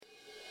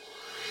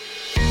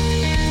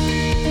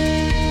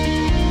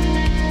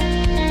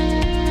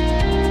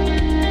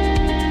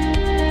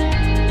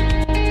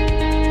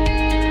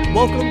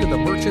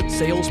Merchant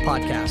Sales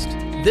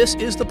Podcast. This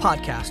is the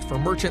podcast for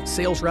merchant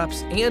sales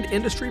reps and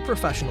industry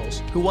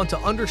professionals who want to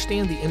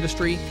understand the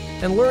industry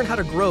and learn how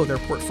to grow their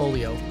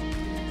portfolio.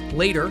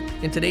 Later,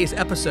 in today's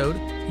episode,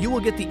 you will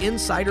get the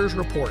Insider's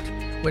Report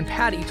when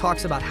Patty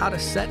talks about how to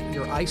set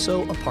your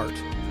ISO apart.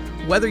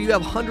 Whether you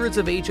have hundreds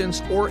of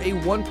agents or a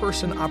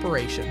one-person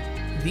operation,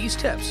 these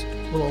tips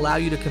will allow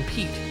you to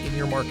compete in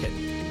your market.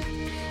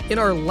 In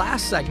our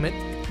last segment,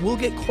 we'll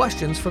get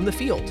questions from the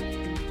field.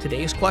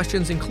 Today's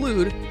questions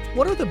include,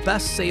 what are the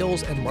best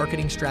sales and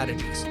marketing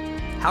strategies?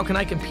 How can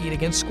I compete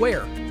against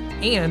Square?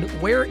 And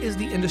where is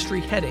the industry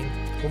heading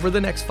over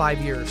the next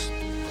 5 years?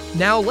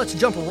 Now let's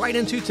jump right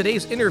into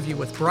today's interview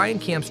with Brian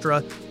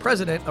Kamstra,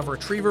 President of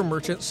Retriever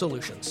Merchant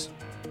Solutions.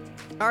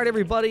 All right,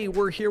 everybody,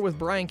 we're here with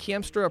Brian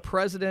Kamstra,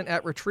 President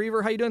at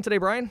Retriever. How you doing today,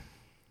 Brian?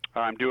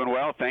 I'm doing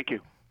well, thank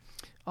you.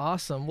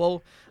 Awesome.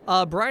 Well,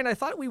 Brian, I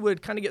thought we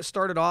would kind of get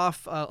started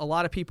off. A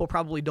lot of people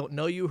probably don't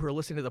know you who are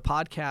listening to the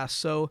podcast,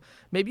 so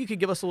maybe you could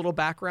give us a little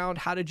background.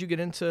 How did you get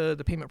into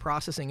the payment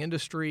processing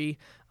industry?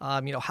 How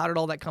did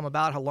all that come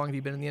about? How long have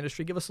you been in the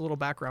industry? Give us a little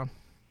background.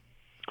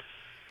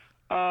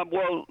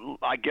 Well,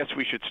 I guess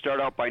we should start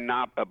out by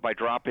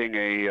dropping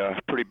a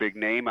pretty big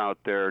name out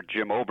there,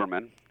 Jim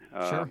Oberman,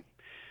 Sure.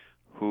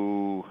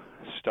 who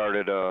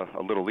started a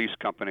little lease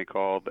company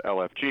called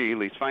LFG,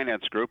 Lease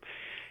Finance Group.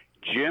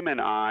 Jim and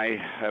I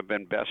have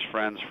been best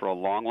friends for a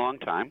long, long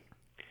time,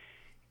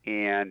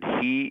 and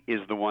he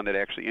is the one that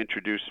actually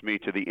introduced me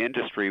to the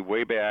industry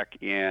way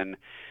back in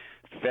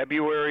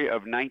February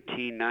of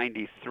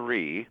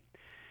 1993.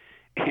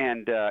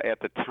 And at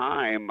the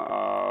time,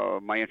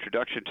 my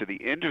introduction to the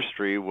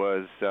industry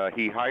was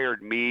he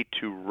hired me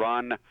to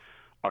run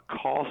a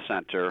call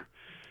center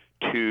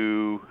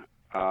to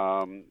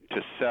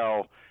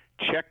sell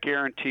check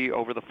guarantee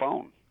over the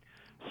phone.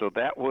 So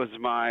that was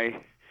my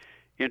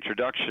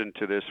introduction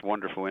to this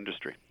wonderful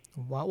industry.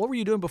 Wow. What were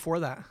you doing before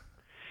that?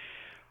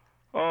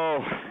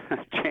 Oh,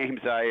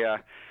 James, I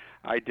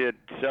did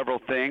several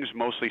things,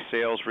 mostly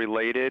sales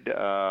related.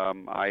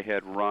 I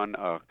had run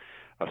a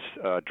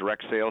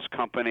direct sales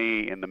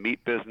company in the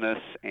meat business,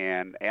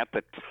 and at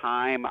the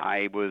time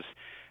I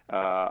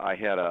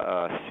had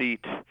a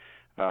seat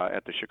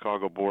at the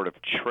Chicago Board of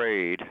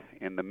Trade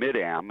in the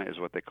Mid-Am, is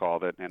what they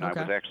called it, and Okay.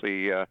 I was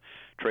actually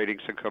trading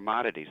some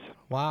commodities.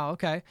 Wow.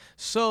 Okay.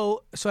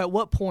 So at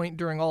what point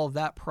during all of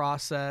that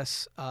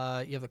process,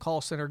 you have the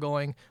call center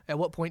going? At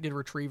what point did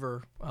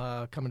Retriever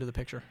come into the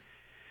picture?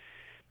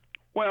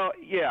 Well,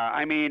 yeah,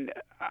 I mean,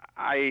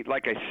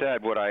 like I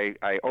said,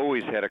 I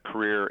always had a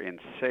career in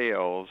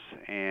sales,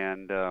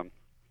 and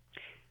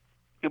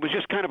it was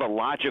just kind of a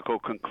logical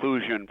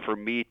conclusion for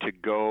me to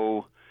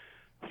go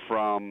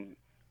from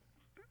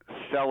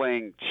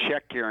selling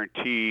check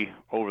guarantee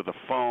over the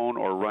phone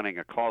or running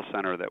a call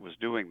center that was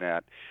doing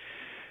that,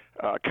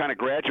 kind of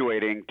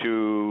graduating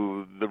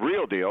to the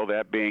real deal,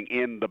 that being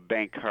in the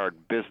bank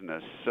card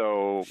business.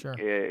 So Sure.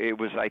 it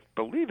was, I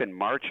believe, in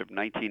March of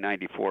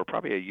 1994,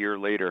 probably a year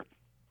later,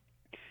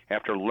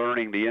 after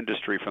learning the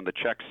industry from the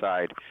check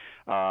side,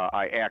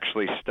 I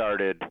actually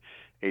started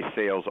a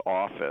sales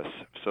office.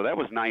 So that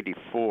was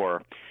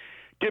 94.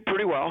 Did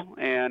pretty well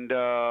and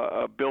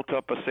built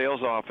up a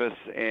sales office.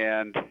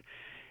 And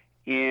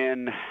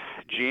in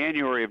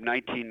January of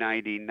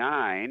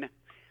 1999,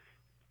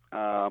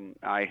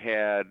 I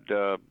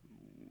had,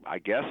 I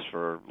guess,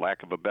 for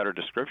lack of a better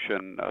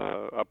description,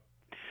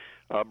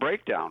 a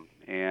breakdown.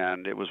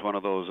 And it was one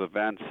of those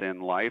events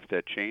in life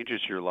that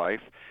changes your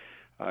life.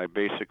 I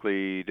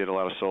basically did a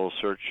lot of soul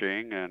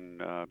searching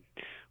and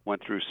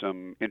went through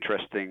some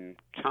interesting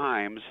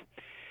times.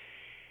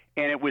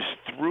 And it was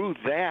through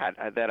that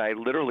I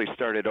literally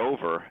started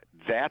over.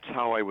 That's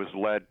how I was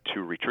led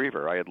to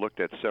Retriever. I had looked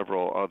at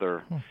several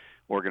other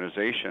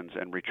organizations,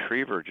 and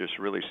Retriever just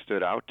really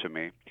stood out to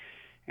me.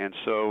 And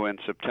so in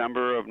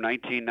September of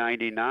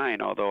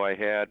 1999, although I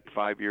had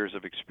 5 years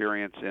of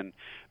experience in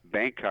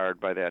bank card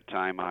by that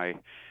time, I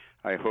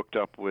hooked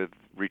up with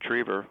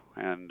Retriever,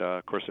 and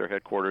of course their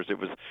headquarters,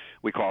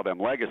 we call them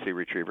Legacy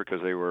Retriever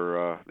because they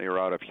were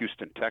out of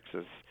Houston,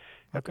 Texas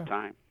at the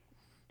time.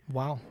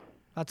 Wow.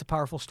 That's a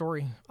powerful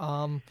story.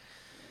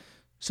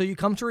 So you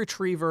come to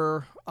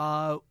Retriever,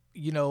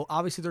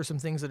 obviously there's some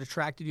things that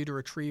attracted you to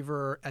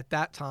Retriever at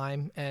that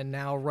time and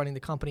now running the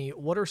company.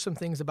 What are some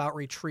things about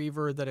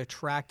Retriever that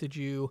attracted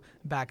you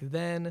back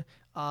then?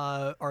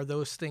 Are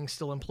those things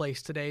still in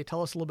place today?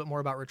 Tell us a little bit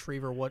more about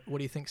Retriever. What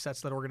do you think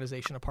sets that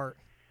organization apart?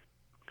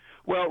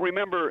 Well,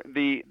 remember,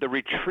 the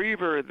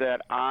Retriever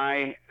that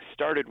I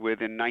started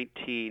with in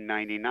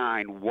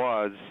 1999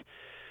 was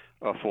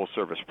a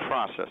full-service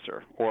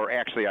processor, or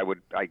actually,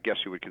 I guess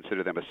you would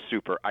consider them a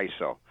super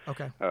ISO.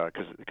 Okay.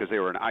 Because they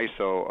were an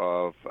ISO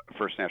of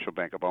First National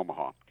Bank of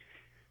Omaha.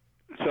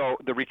 So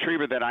the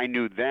Retriever that I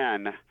knew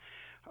then,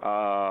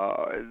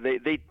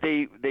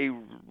 they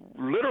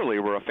literally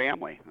were a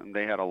family, and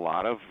they had a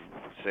lot of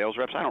sales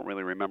reps. I don't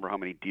really remember how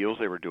many deals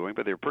they were doing,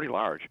 but they were pretty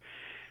large.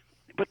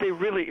 But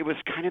it was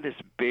kind of this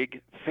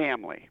big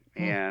family.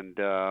 And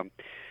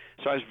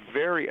So I was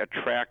very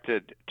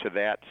attracted to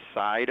that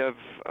side of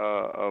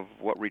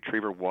what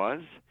Retriever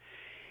was,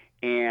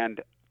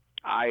 and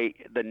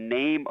the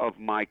name of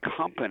my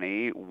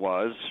company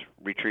was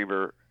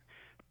Retriever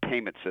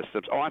Payment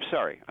Systems. Oh, I'm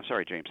sorry,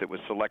 James. It was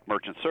Select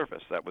Merchant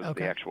Service. That was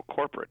the actual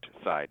corporate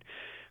side.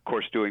 Of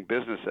course, doing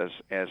business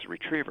as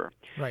Retriever.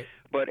 Right.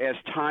 But as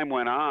time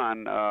went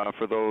on,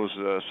 for those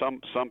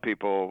some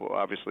people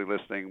obviously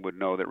listening would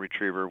know that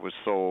Retriever was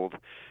sold,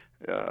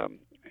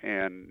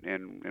 and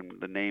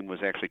the name was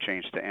actually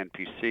changed to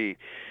NPC.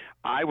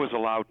 I was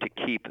allowed to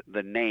keep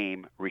the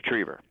name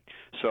Retriever.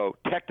 So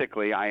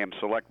technically, I am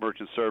Select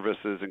Merchant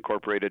Services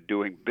Incorporated,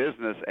 doing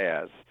business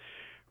as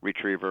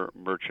Retriever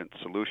Merchant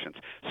Solutions.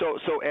 So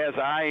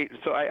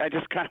I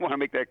just kind of want to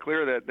make that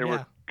clear that there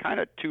were kind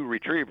of two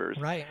Retrievers.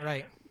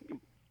 Right.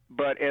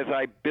 But as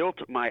I built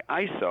my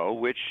ISO,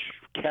 which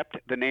kept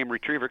the name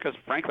Retriever, because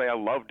frankly I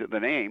loved the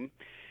name,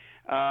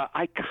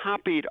 I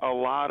copied a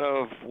lot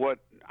of what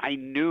I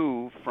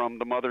knew from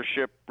the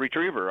mothership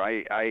Retriever.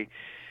 I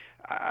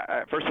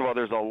first of all,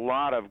 there's a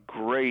lot of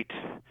great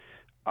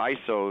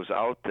ISOs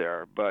out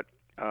there, but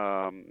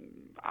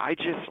I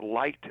just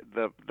liked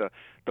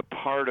the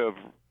part of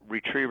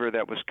Retriever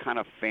that was kind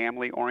of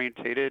family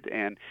orientated,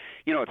 and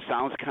it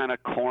sounds kind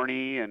of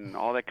corny and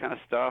all that kind of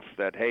stuff,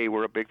 that hey,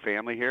 we're a big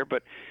family here,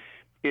 but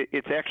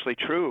it's actually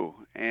true.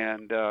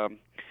 And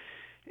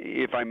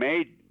if I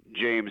may,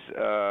 James,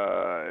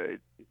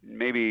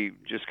 maybe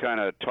just kind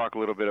of talk a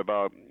little bit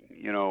about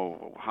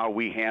how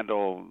we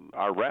handle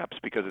our reps,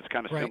 because it's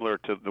kind of similar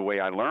to the way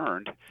I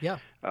learned. Yeah.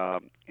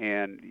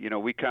 And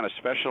we kind of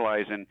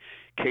specialize in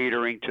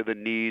catering to the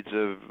needs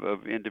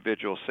of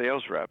individual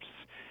sales reps.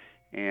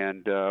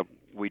 And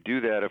we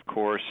do that, of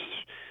course,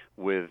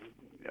 with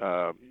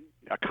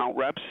account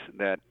reps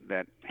that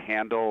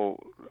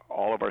handle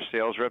all of our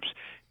sales reps,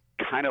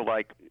 kind of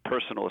like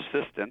personal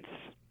assistants.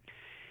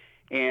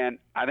 And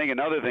I think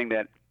another thing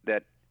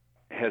that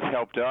has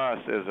helped us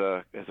as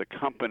a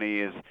company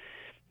is,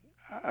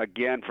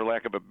 again, for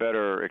lack of a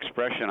better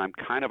expression, I'm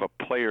kind of a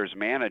player's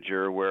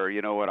manager, where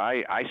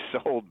I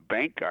sold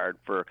BankCard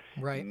for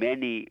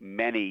many,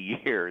 many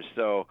years.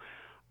 So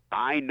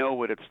I know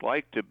what it's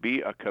like to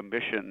be a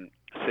commission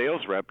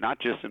sales rep, not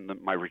just in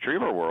my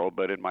Retriever world,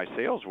 but in my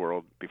sales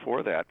world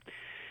before that.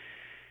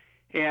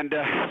 And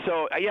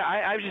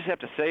I just have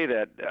to say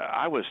that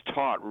I was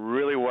taught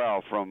really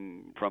well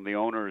from the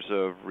owners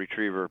of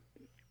Retriever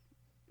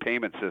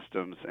Payment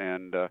Systems,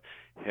 and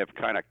have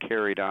kind of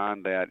carried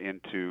on that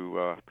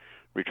into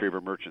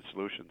Retriever Merchant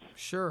Solutions.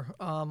 Sure.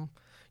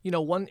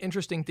 One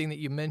interesting thing that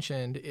you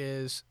mentioned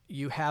is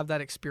you have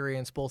that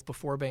experience both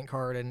before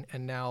BankCard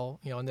and now,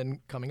 and then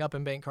coming up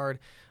in BankCard,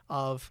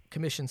 of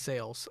commission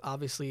sales.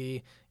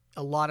 Obviously,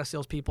 a lot of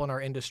salespeople in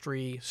our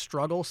industry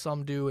struggle.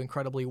 Some do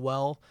incredibly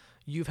well.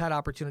 You've had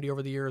opportunity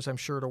over the years, I'm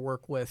sure, to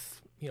work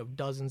with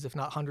dozens, if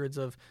not hundreds,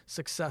 of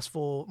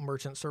successful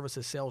merchant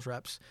services sales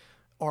reps.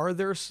 Are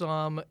there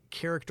some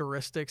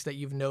characteristics that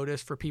you've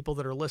noticed for people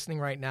that are listening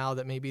right now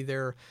that maybe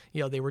they're,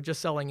 they were just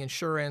selling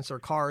insurance or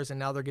cars and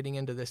now they're getting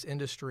into this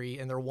industry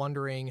and they're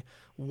wondering,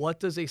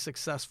 what does a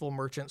successful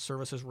merchant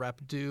services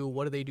rep do?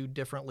 What do they do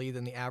differently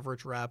than the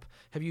average rep?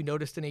 Have you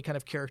noticed any kind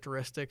of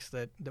characteristics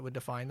that would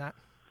define that?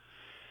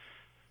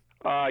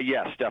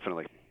 Yes,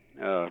 definitely.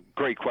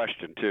 Great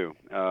question, too.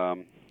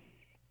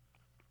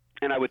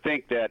 And I would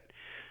think that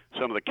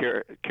some of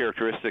the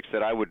characteristics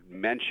that I would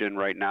mention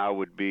right now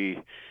would be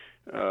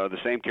the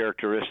same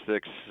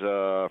characteristics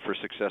for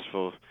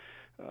successful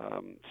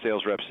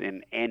sales reps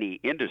in any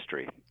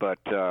industry. But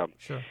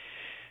sure.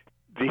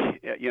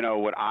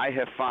 What I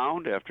have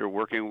found after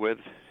working with,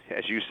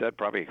 as you said,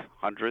 probably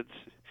hundreds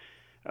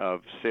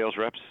of sales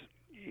reps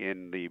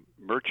in the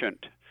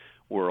merchant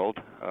world,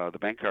 the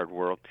BankCard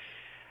world,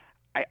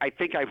 I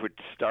think I would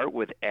start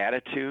with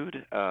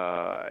attitude.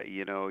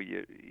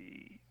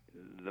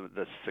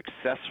 The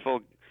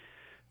successful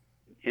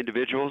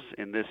individuals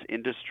in this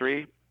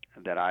industry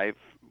that I've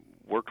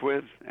worked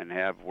with and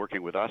have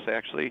working with us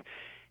actually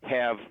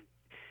have,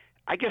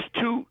 I guess,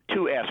 two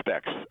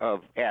aspects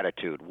of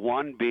attitude.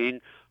 One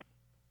being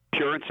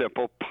pure and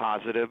simple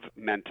positive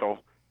mental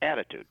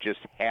attitude, just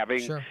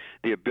having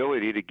the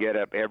ability to get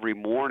up every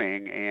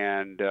morning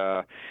and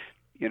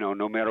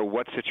no matter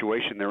what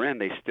situation they're in,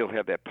 they still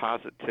have that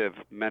positive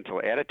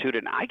mental attitude.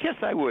 And I guess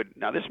I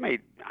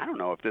don't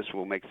know if this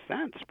will make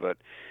sense, but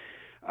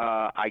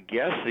I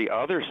guess the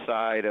other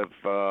side of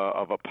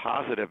a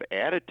positive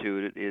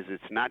attitude is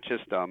it's not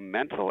just a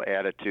mental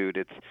attitude.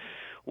 It's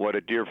what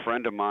a dear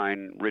friend of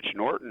mine, Rich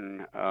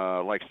Norton,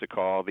 likes to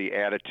call the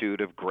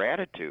attitude of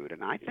gratitude.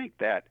 And I think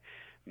that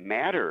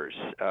matters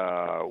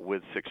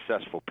with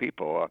successful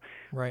people.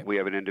 Right. We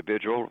have an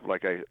individual,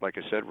 like I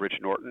said, Rich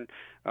Norton,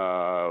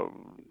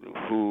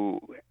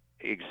 who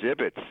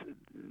exhibits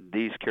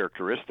these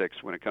characteristics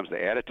when it comes to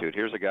attitude.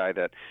 Here's a guy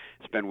that's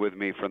been with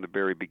me from the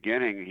very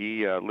beginning.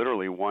 He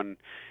literally one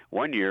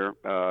year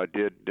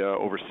did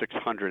over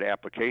 600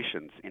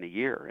 applications in a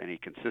year, and he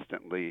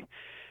consistently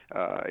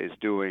is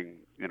doing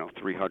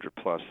 300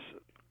 plus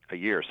a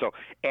year. So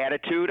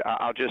attitude,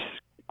 I'll just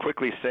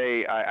quickly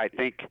say I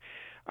think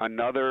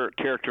another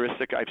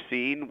characteristic I've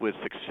seen with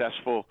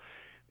successful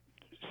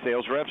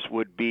sales reps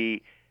would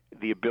be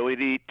the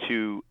ability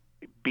to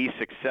be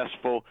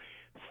successful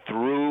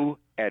through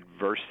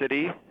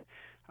adversity.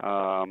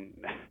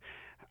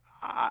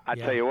 I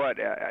tell you what,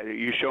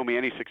 you show me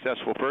any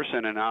successful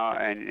person,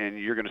 and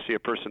you're going to see a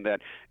person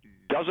that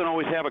doesn't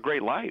always have a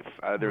great life.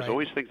 There's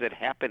always things that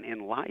happen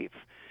in life.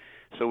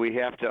 So we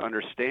have to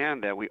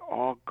understand that we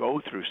all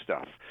go through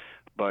stuff,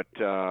 but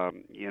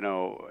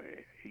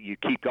you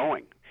keep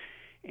going,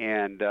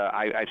 and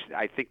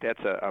I think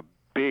that's a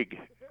big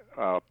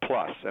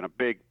plus and a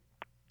big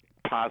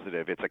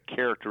positive. It's a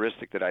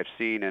characteristic that I've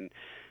seen in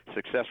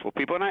successful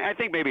people. And I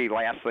think maybe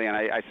lastly, and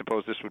I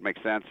suppose this would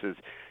make sense, is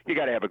you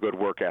got to have a good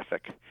work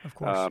ethic. Of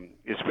course.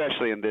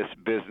 Especially in this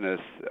business,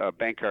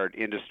 bank card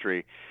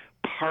industry,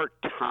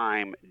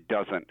 part-time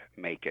doesn't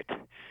make it.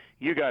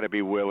 You got to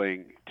be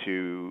willing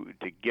to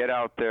get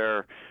out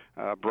there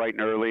bright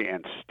and early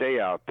and stay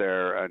out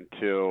there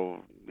until,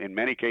 in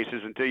many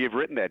cases, until you've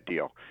written that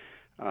deal.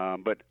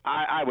 But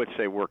I would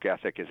say work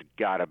ethic has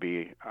got to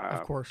be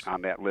of course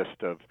on that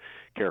list of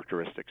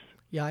characteristics.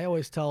 Yeah, I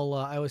always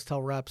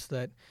tell reps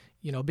that,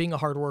 being a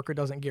hard worker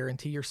doesn't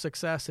guarantee your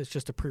success. It's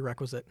just a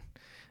prerequisite.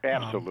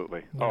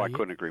 Absolutely. I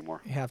couldn't agree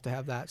more. You have to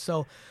have that.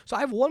 So I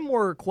have one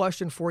more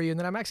question for you, and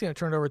then I'm actually going to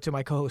turn it over to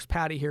my co-host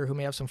Patty here, who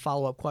may have some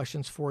follow-up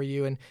questions for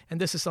you. And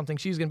this is something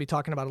she's going to be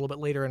talking about a little bit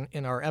later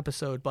in our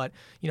episode. But,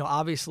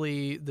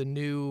 obviously the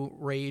new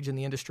rage in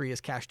the industry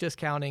is cash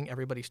discounting.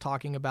 Everybody's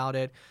talking about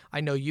it.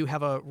 I know you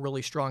have a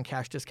really strong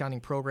cash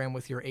discounting program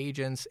with your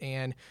agents,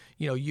 and,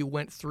 you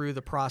went through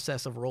the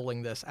process of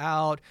rolling this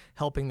out,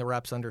 helping the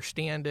reps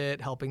understand it,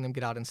 helping them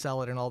get out and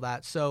sell it and all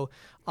that. So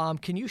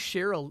can you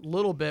share a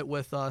little bit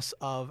with us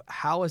of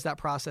how has that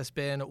process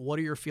been? What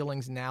are your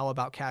feelings now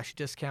about cash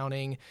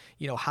discounting?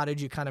 How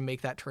did you kind of make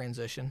that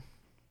transition?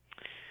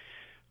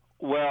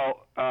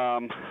 Well,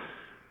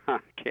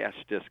 cash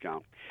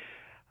discount.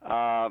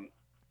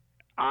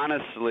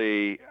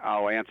 Honestly,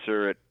 I'll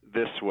answer it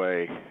this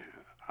way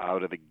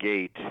out of the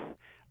gate.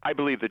 I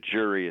believe the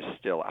jury is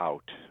still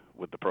out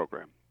with the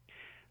program.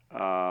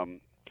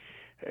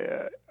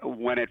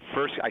 When I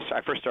first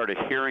started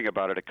hearing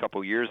about it a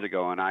couple years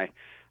ago, and I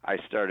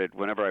started,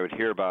 whenever I would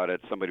hear about it,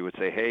 somebody would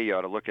say, hey, you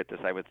ought to look at this.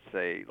 I would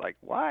say, like,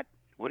 what?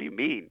 What do you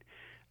mean?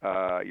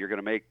 You're going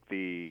to make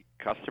the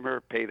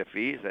customer pay the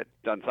fees? That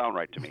doesn't sound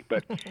right to me.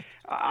 But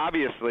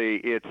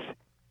obviously, it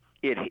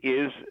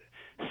is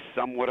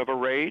somewhat of a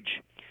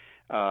rage.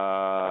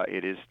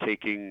 It is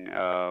taking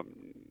a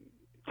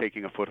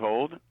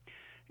foothold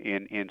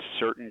in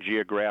certain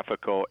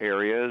geographical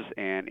areas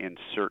and in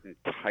certain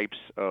types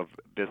of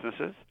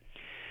businesses.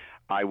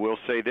 I will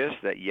say this,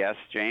 that yes,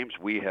 James,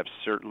 we have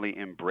certainly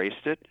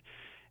embraced it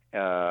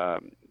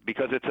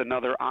because it's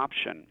another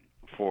option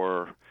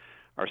for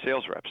our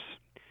sales reps.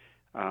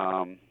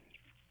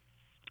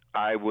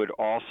 I would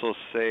also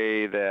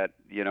say that,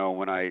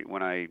 when I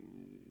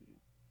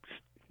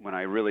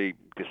really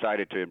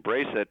decided to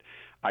embrace it,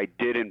 I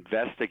did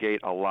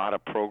investigate a lot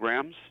of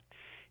programs,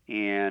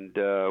 and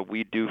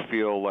we do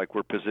feel like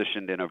we're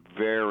positioned in a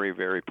very,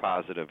 very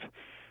positive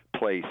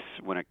place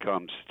when it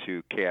comes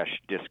to cash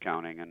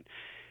discounting. And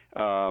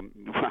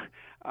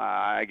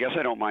I guess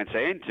I don't mind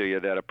saying to you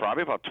that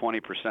probably about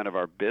 20% of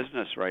our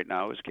business right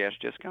now is cash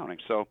discounting.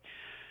 So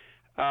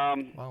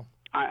wow.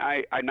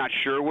 I'm not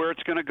sure where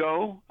it's going to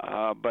go,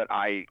 but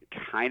I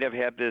kind of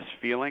have this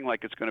feeling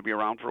like it's going to be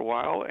around for a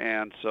while.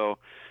 And so,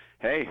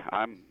 hey,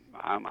 I'm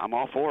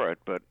all for it.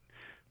 But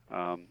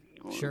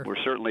Sure.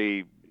 We're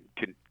certainly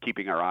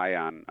keeping our eye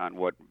on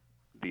what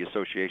the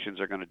associations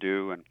are going to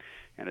do, and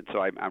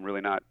so I'm really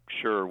not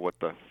sure what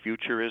the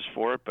future is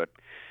for it, but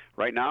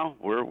right now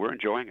we're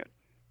enjoying it.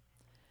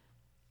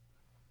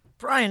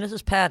 Brian, this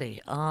is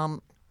Patty. I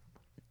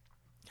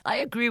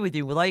agree with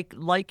you.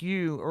 Like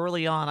you,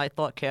 early on, I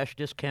thought cash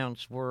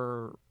discounts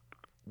were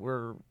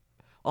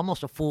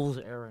almost a fool's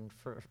errand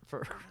for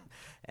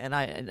and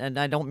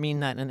I don't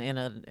mean that in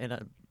a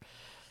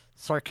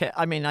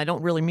I mean, I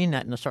don't really mean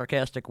that in a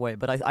sarcastic way,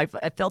 but I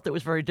felt it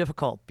was very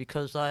difficult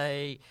because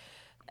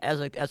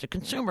as a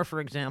consumer, for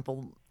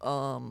example,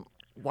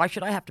 why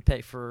should I have to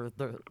pay for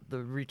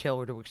the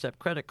retailer to accept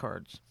credit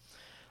cards?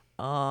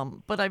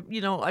 But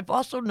I've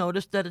also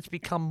noticed that it's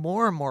become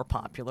more and more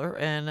popular,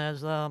 and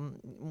as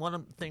one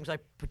of the things I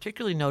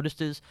particularly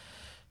noticed is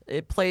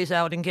it plays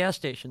out in gas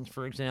stations,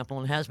 for example,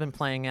 and has been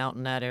playing out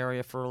in that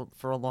area for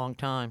a long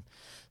time.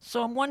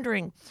 So I'm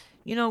wondering,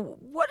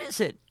 what is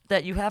it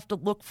that you have to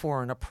look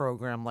for in a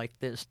program like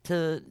this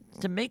to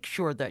make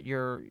sure that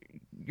you're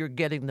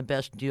getting the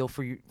best deal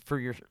for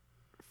your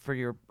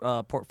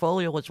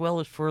portfolio as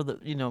well as for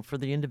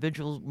the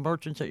individual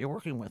merchants that you're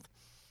working with?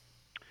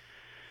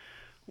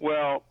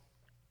 Well,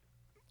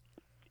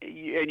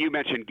 and you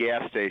mentioned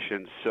gas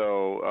stations,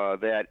 so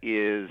that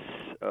is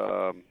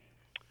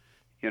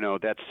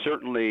that's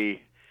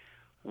certainly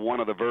one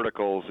of the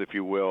verticals, if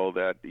you will,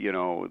 that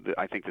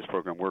I think this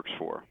program works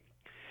for.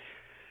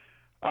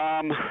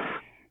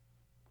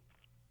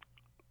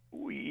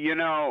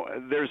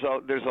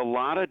 there's a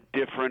lot of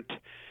different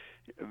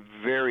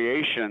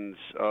variations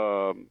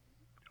of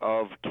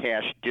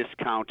cash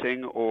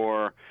discounting,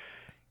 or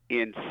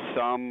in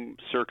some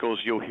circles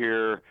you'll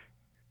hear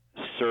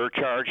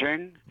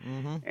surcharging,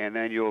 and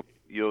then you'll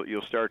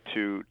start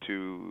to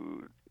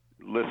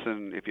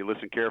listen. If you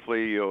listen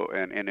carefully,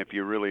 and if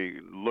you really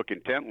look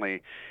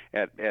intently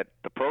at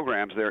the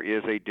programs, there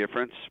is a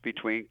difference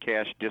between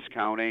cash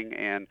discounting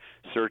and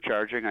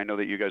surcharging. I know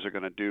that you guys are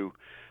going to do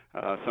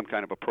some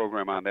kind of a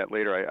program on that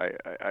later.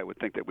 I would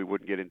think that we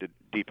wouldn't get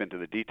deep into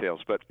the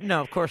details, but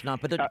no, of course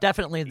not. But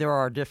definitely there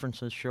are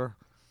differences, sure.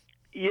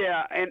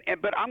 Yeah,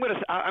 but I'm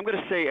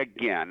gonna say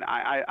again,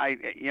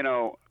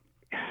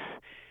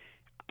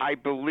 I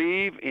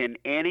believe in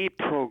any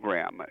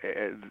program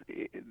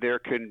there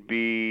can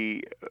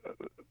be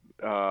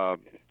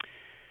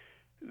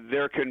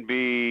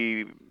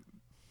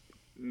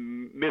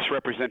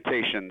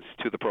misrepresentations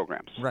to the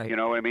programs. Right. You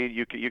know what I mean?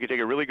 You can take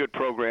a really good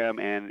program,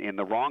 and in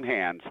the wrong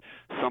hands,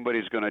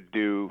 somebody's going to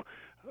do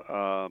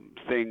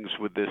things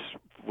with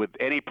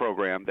any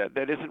program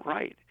that isn't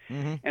right.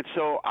 And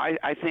so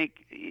I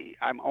think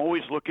I'm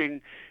always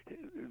looking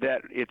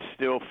that it's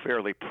still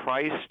fairly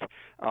priced.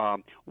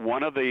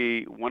 One of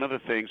the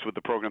things with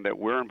the program that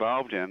we're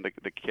involved in,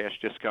 the cash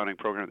discounting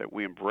program that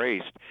we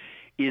embraced,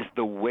 is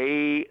the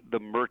way the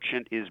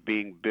merchant is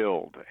being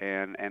billed,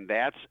 and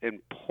that's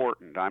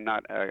important. I'm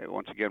not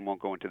once again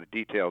won't go into the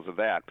details of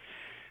that.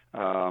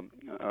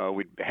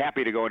 We'd be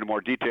happy to go into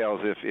more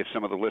details if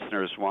some of the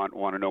listeners want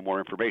to know more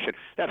information.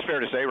 That's fair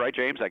to say, right,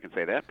 James? I can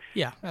say that.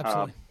 Yeah,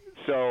 absolutely.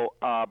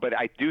 But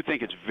I do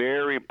think it's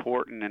very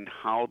important in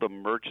how the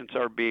merchants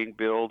are being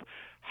billed,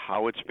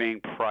 how it's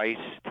being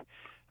priced.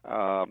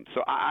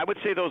 So I would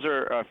say those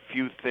are a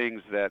few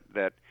things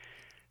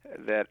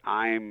that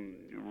I'm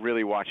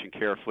really watching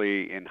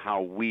carefully in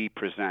how we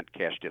present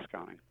cash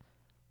discounting.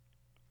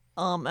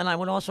 And I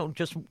would also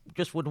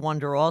just would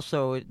wonder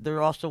also,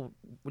 there also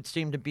would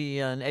seem to be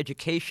an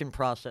education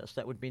process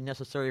that would be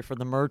necessary for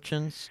the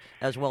merchants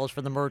as well as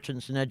for the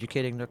merchants in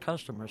educating their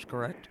customers,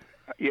 correct?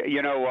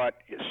 You know what?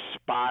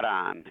 Spot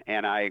on.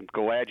 And I'm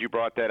glad you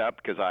brought that up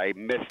because I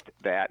missed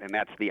that, and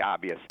that's the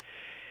obvious.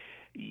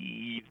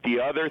 The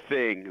other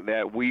thing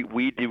that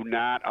we do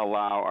not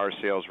allow our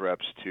sales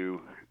reps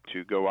to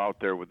go out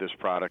there with this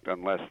product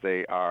unless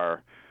they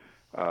are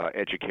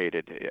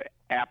educated.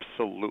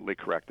 Absolutely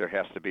correct. There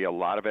has to be a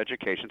lot of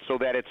education so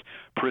that it's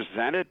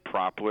presented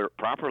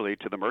properly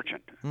to the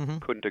merchant.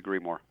 Couldn't agree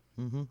more.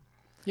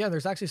 Yeah,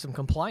 there's actually some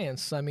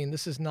compliance. I mean,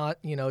 this is not,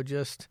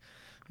 just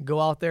go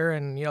out there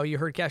and, you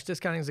heard cash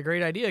discounting is a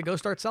great idea, go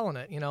start selling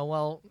it.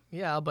 Well,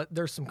 yeah, but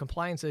there's some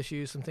compliance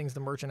issues, some things the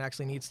merchant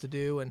actually needs to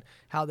do and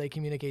how they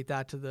communicate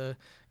that to the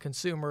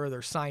consumer,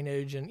 their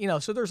signage,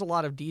 and, so there's a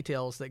lot of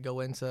details that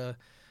go into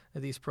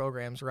these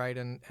programs, right?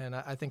 And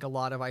I think a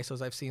lot of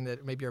ISOs I've seen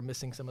that maybe are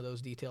missing some of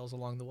those details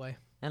along the way.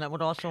 And I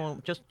would also,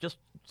 just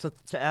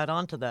to add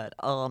on to that,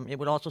 it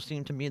would also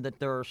seem to me that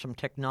there are some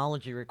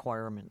technology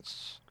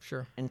requirements.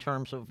 Sure. In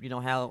terms of,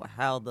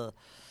 how the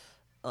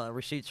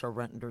receipts are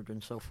rendered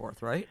and so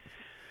forth, right?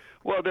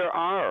 Well, there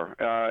are.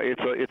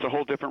 It's a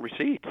whole different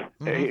receipt.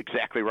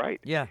 Exactly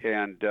right. Yeah.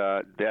 And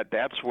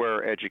that's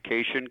where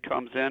education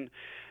comes in.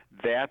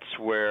 That's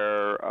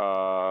where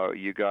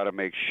you got to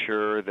make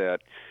sure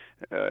that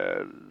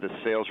the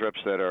sales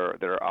reps that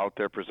are out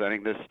there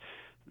presenting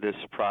this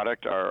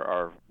product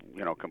are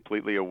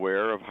completely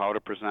aware of how to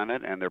present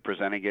it, and they're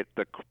presenting it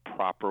the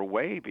proper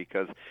way.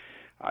 Because,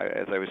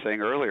 as I was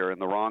saying earlier, in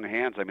the wrong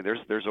hands, I mean,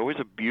 there's always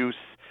abuse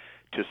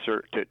to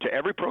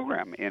every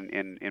program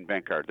in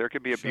BankCard. There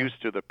could be abuse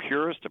to the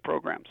purest of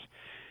programs,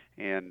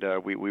 and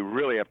we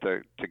really have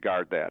to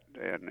guard that,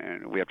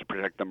 and we have to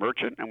protect the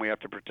merchant, and we have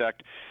to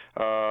protect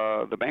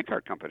the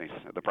BankCard companies,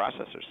 the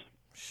processors.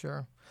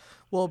 Sure.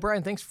 Well,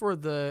 Brian, thanks for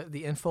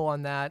the info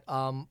on that.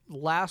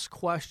 Last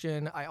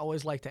question I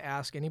always like to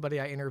ask anybody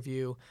I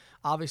interview.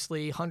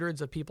 Obviously,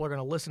 hundreds of people are going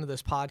to listen to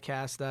this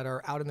podcast that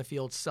are out in the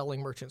field selling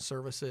merchant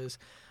services.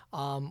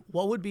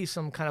 What would be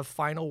some kind of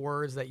final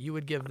words that you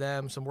would give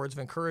them, some words of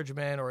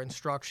encouragement or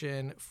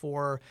instruction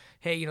for,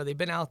 hey, they've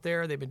been out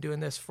there, they've been doing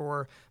this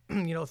for,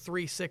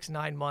 3, 6,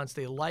 9 months.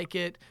 They like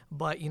it,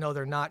 but,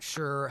 they're not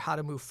sure how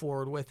to move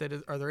forward with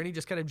it. Are there any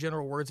just kind of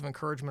general words of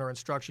encouragement or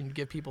instruction you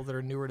give people that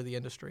are newer to the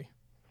industry?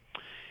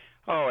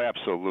 Oh,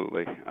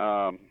 absolutely.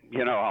 I'll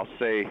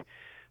say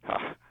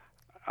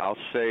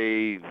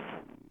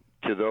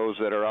to those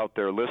that are out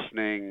there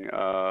listening,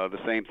 the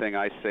same thing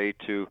I say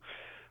to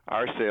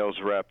our sales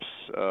reps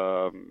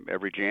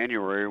every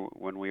January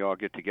when we all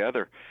get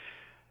together.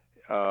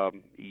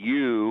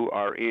 You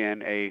are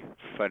in a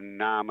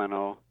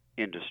phenomenal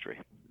industry.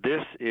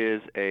 This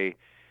is a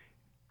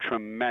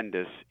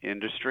tremendous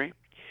industry.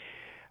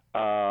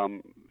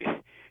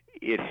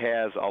 It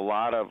has a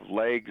lot of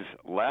legs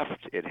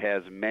left. It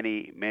has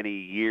many, many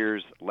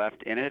years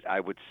left in it.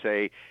 I would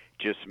say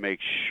just make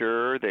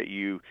sure that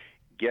you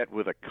get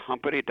with a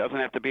company. It doesn't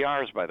have to be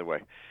ours, by the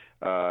way.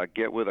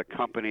 Get with a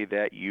company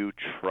that you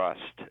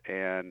trust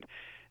and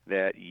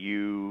that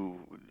you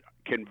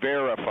can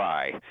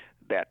verify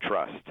that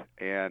trust.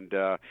 And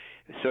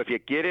so if you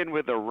get in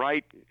with the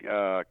right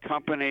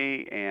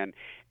company and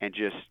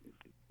just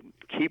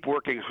keep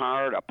working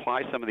hard,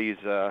 apply some of these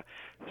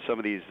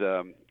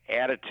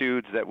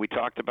attitudes that we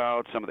talked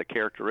about, some of the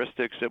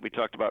characteristics that we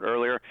talked about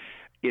earlier,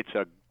 it's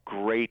a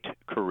great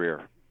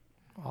career.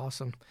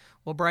 Awesome.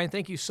 Well, Brian,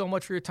 thank you so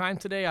much for your time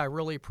today. I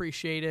really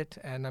appreciate it,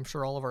 and I'm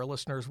sure all of our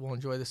listeners will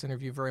enjoy this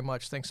interview very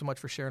much. Thanks so much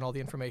for sharing all the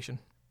information.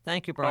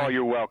 Thank you, Brian. Oh,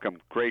 you're welcome.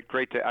 Great.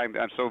 I'm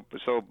so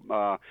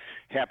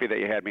happy that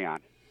you had me on.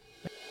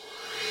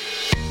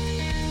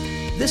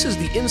 This is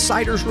the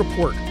Insider's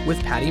Report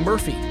with Patty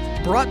Murphy,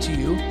 brought to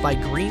you by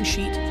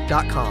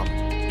Greensheet.com,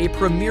 a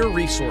premier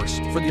resource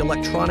for the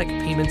electronic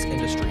payments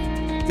industry.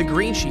 The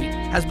Green Sheet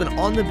has been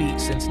on the beat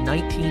since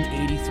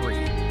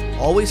 1983,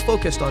 always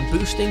focused on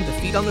boosting the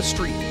feet on the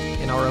street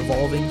in our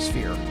evolving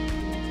sphere.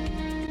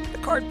 The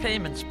card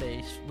payment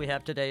space we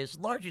have today is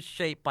largely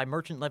shaped by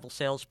merchant-level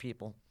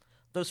salespeople,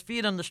 those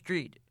feet on the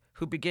street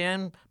who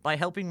began by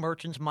helping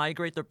merchants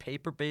migrate their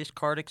paper-based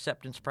card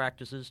acceptance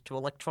practices to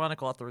electronic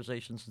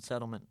authorizations and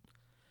settlement.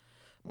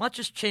 Much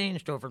has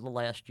changed over the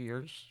last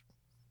years,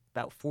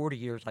 about 40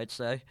 years, I'd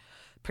say,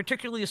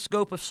 particularly the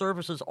scope of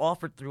services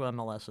offered through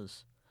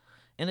MLSs.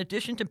 In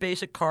addition to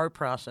basic card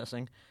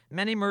processing,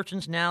 many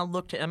merchants now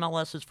look to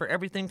MLSs for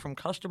everything from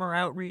customer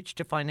outreach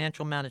to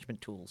financial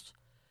management tools.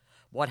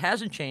 What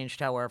hasn't changed,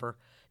 however,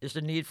 is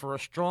the need for a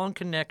strong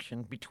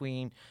connection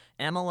between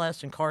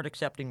MLS and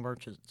card-accepting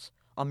merchants,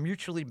 a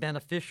mutually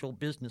beneficial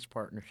business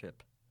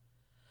partnership.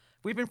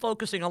 We've been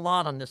focusing a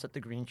lot on this at the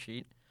Green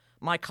Sheet.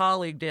 My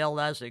colleague, Dale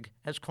Lazig,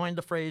 has coined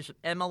the phrase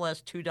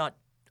MLS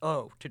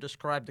 2.0 to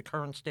describe the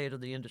current state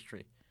of the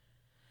industry.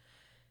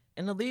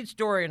 In the lead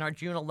story in our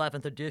June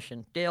 11th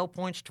edition, Dale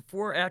points to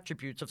 4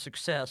 attributes of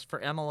success for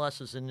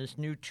MLSs in this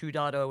new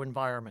 2.0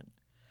 environment.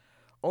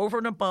 Over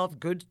and above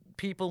good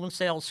people and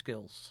sales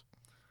skills,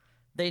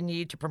 they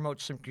need to promote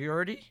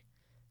security,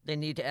 they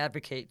need to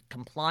advocate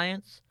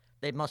compliance,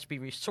 they must be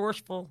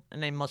resourceful,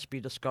 and they must be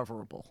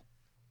discoverable.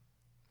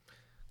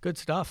 Good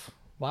stuff.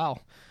 Wow.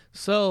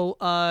 So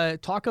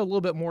talk a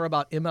little bit more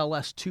about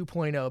MLS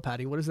 2.0,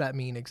 Patty. What does that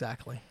mean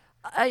exactly?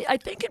 I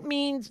think it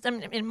means,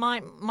 in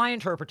my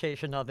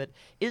interpretation of it,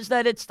 is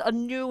that it's a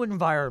new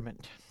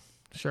environment.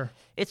 Sure.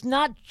 It's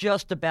not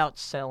just about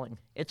selling.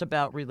 It's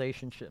about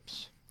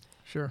relationships.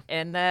 Sure.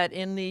 And that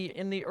in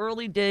the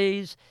early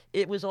days,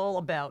 it was all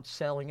about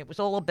selling. It was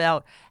all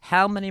about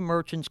how many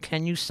merchants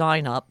can you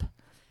sign up,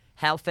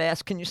 how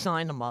fast can you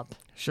sign them up.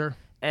 Sure.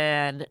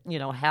 And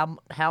how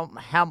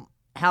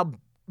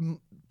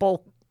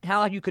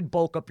you could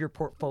bulk up your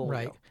portfolio.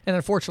 Right. And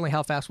unfortunately,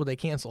 how fast would they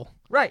cancel?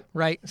 Right.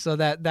 Right. So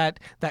that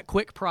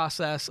quick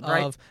process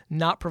of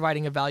not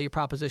providing a value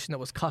proposition that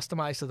was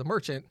customized to the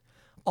merchant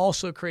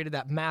also created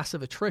that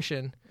massive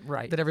attrition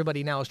that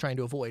everybody now is trying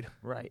to avoid.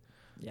 Right.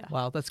 Yeah.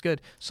 Wow, that's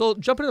good. So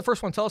jump into the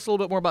first one. Tell us a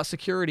little bit more about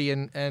security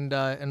and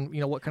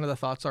what kind of the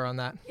thoughts are on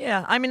that.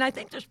 Yeah, I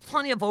think there's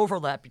plenty of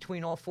overlap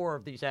between all 4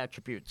 of these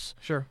attributes.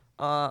 Sure.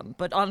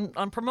 But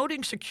on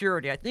promoting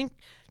security, I think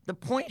the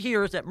point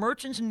here is that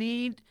merchants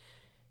need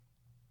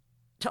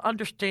to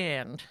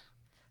understand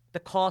the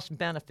cost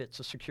benefits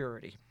of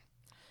security.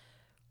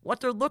 What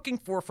they're looking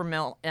for from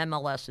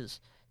MLSs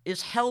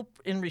is help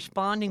in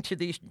responding to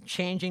these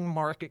changing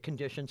market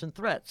conditions and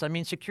threats. I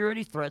mean,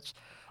 security threats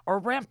are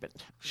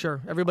rampant.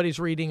 Sure. Everybody's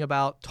reading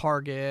about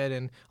Target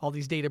and all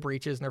these data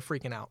breaches, and they're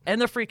freaking out. And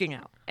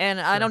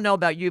Sure. I don't know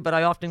about you, but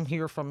I often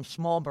hear from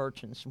small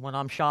merchants when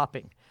I'm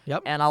shopping.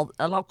 Yep. And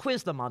I'll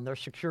quiz them on their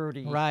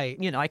security. Right.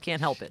 I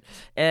can't help it.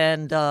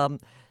 And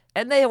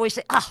they always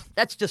say,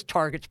 that's just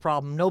Target's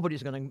problem.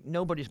 Nobody's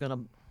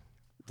gonna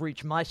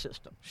breach my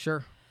system.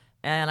 Sure.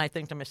 And I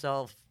think to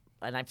myself,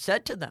 and I've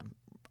said to them,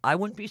 I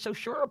wouldn't be so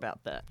sure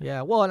about that.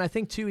 Yeah. Well, and I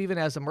think too, even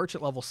as a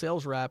merchant level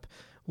sales rep,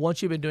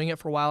 once you've been doing it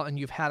for a while and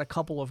you've had a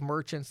couple of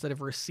merchants that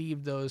have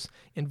received those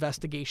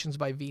investigations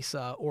by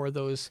Visa or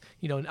those,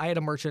 I had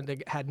a merchant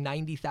that had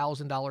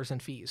 $90,000 in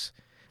fees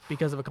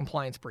because of a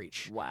compliance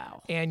breach.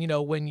 Wow. And,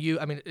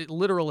 it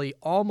literally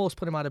almost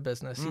put him out of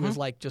business. Mm-hmm. He was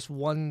like just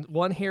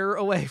one hair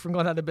away from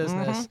going out of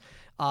business.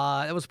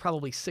 Mm-hmm. That was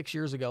probably 6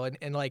 years ago.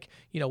 And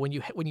when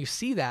you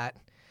see that,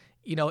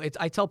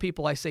 I tell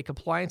people, I say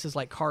compliance is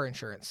like car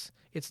insurance.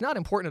 It's not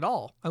important at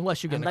all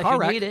unless you get in a car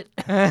wreck. Need it.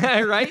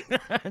 Right?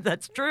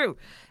 That's true.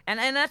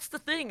 And that's the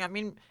thing. I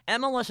mean,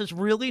 MLSs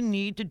really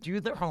need to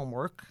do their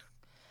homework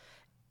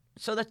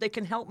so that they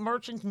can help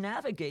merchants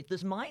navigate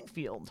this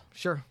minefield.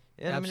 Sure.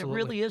 I mean, it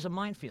really is a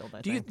minefield,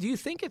 I think. Do you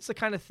think it's the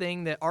kind of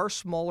thing that are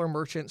smaller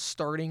merchants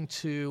starting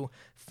to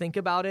think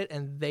about it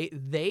and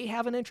they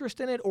have an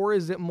interest in it? Or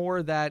is it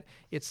more that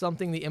it's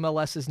something the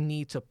MLSs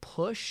need to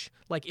push?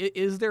 Like,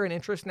 is there an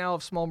interest now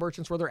of small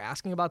merchants where they're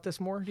asking about this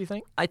more, do you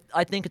think?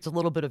 I think it's a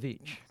little bit of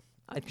each.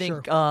 I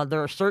think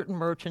there are certain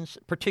merchants,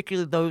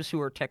 particularly those who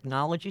are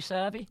technology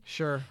savvy,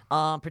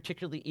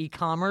 particularly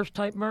e-commerce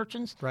type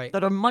merchants,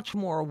 that are much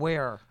more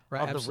aware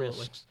of the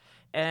risks.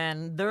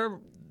 And they're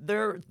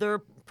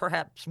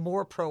perhaps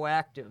more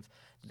proactive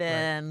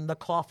than the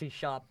coffee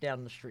shop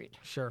down the street.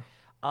 Sure.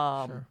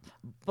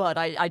 But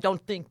I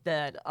don't think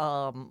that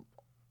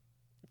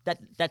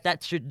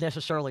that should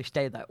necessarily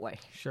stay that way.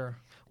 Sure.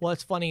 Well,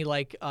 it's funny,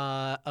 like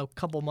a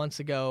couple months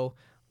ago,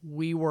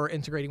 we were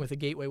integrating with a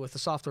gateway with the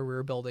software we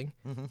were building,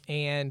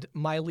 and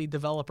my lead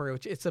developer,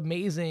 which it's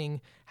amazing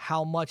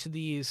how much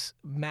these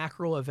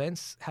macro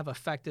events have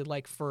affected,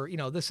 like for,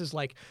 this is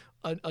like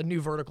a new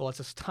vertical. It's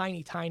this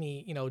tiny,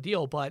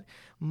 deal, but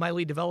my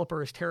lead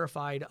developer is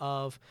terrified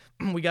of,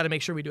 we got to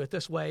make sure we do it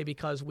this way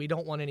because we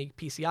don't want any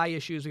PCI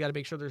issues. We got to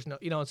make sure there's no,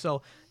 and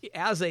so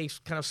as a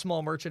kind of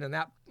small merchant in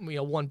that,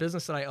 one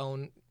business that I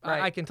own, Right.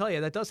 I can tell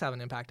you that does have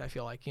an impact, I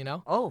feel like,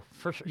 Oh,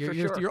 for sure.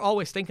 You're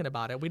always thinking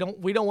about it. We don't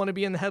want to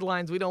be in the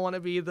headlines. We don't want to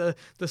be the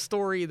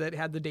story that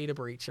had the data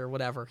breach or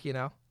whatever,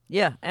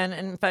 Yeah, and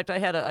in fact, I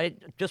had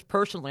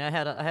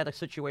a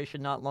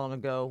situation not long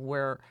ago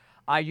where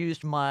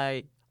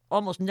I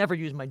almost never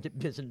used my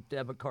business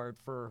debit card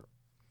for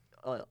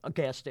a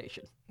gas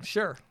station.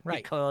 Sure,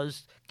 right.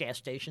 Because gas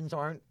stations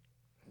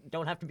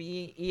don't have to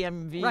be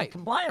EMV Right.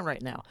 compliant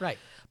right now. Right.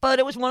 But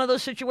it was one of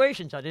those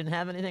situations. I didn't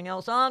have anything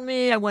else on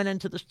me. I went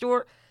into the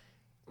store.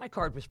 My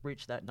card was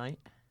breached that night.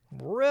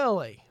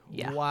 Really?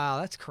 Yeah. Wow,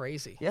 that's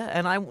crazy. Yeah,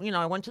 and I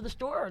went to the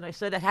store and I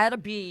said it had to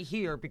be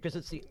here because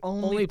it's the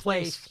only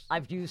place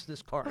I've used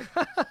this card.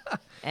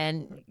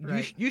 And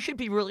Right. you should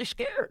be really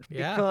scared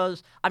Yeah.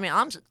 because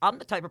I'm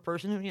the type of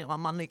person who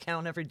I'm on the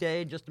account every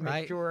day just to make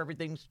Right. sure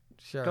everything's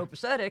Sure.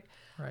 copacetic.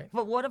 Right.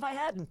 But what if I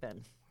hadn't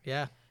been?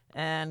 Yeah.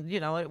 And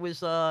it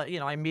was I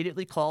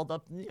immediately called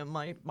up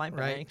my Right.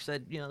 bank,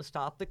 said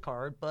stop the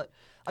card. But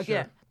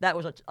again, Sure. that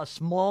was a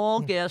small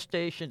gas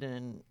station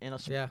in a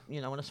Yeah.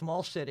 in a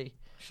small city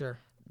Sure.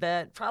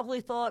 that probably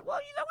thought, well,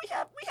 we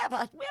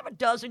have a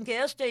dozen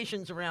gas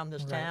stations around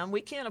this Right. town. We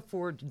can't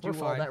afford to do We're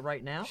all fine. that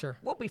right now. Sure.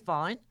 We'll be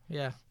fine.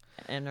 Yeah.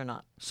 And they're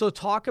not. So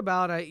talk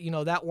about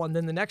that one.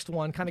 Then the next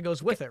one kind of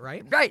goes with it,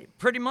 right? Right.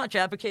 Pretty much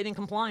advocating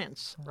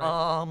compliance.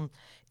 Right.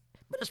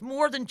 But it's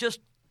more than just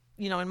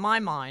in my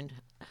mind.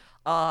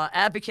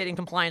 Advocating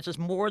compliance is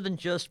more than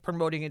just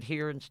promoting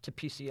adherence to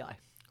PCI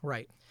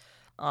Right.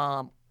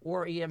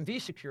 or EMV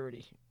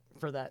security,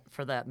 for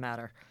that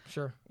matter.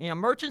 Sure.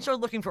 Merchants are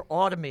looking for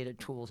automated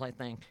tools, I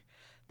think,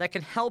 that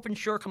can help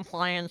ensure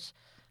compliance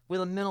with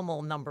a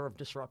minimal number of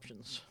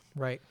disruptions.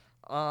 Right.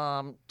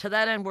 To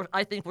that end,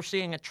 I think we're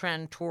seeing a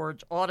trend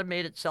towards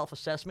automated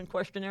self-assessment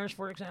questionnaires,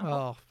 for example.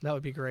 Oh, that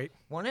would be great.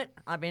 Wouldn't it?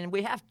 I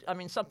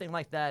mean, something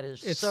like that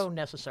is It's- so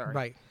necessary.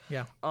 Right.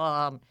 Yeah.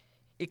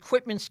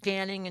 Equipment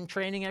scanning and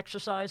training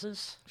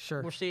exercises.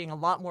 Sure. We're seeing a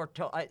lot more.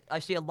 I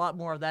see a lot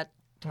more of that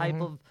type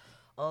Mm-hmm.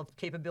 of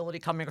capability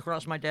coming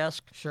across my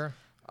desk. Sure.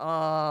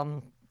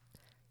 And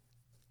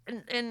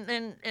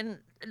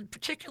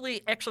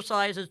particularly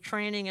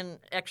training and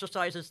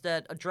exercises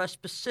that address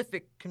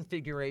specific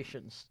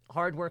configurations,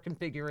 hardware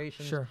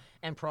configurations, Sure.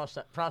 and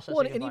processing. Well,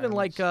 and even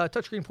like environments.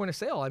 touchscreen point of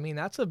sale. I mean,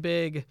 that's a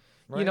big,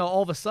 Right.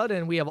 all of a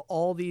sudden we have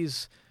all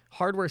these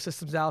hardware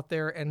systems out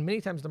there, and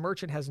many times the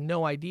merchant has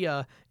no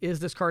idea, is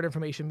this card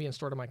information being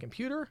stored on my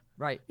computer?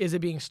 Right. Is it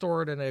being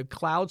stored in a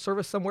cloud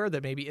service somewhere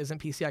that maybe isn't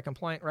PCI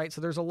compliant, right?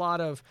 So there's a lot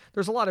of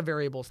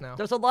variables now.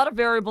 There's a lot of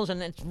variables,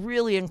 and it's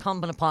really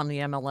incumbent upon the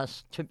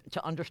MLS to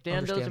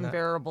understand those Understand that.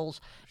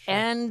 variables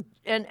and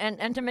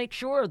to make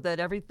sure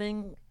that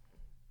everything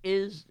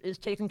is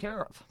taken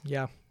care of.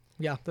 Yeah.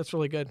 Yeah, that's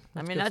really good. I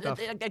That's mean, good stuff.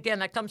 again,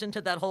 that comes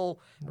into that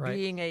whole Right.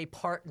 being a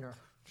partner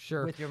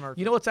Sure. with your merchant.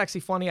 You know what's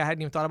actually funny? I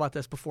hadn't even thought about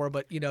this before,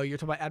 but you're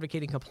talking about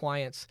advocating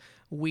compliance.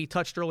 We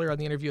touched earlier on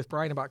the interview with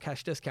Brian about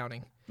cash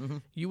discounting. Mm-hmm.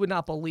 You would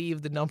not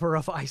believe the number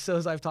of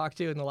ISOs I've talked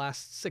to in the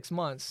last 6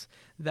 months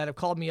that have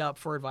called me up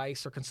for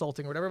advice or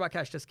consulting or whatever about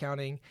cash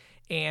discounting,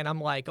 and I'm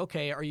like,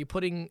 okay, are you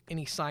putting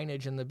any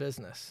signage in the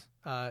business?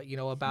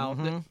 About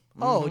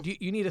do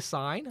you need a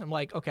sign? I'm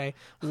like, okay.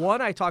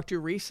 One I talked to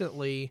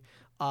recently.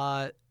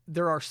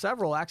 There are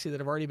several actually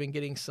that have already been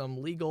getting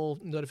some legal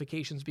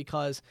notifications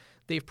because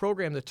they've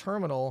programmed the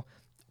terminal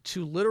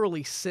to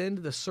literally send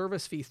the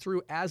service fee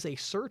through as a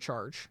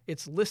surcharge.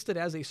 It's listed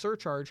as a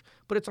surcharge,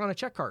 but it's on a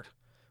check card,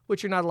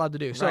 which you're not allowed to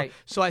do. Right.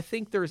 So I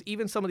think there's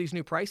even some of these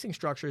new pricing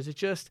structures. It's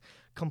just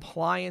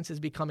compliance is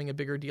becoming a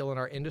bigger deal in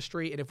our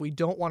industry. And if we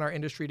don't want our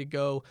industry to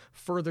go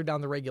further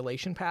down the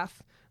regulation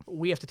path,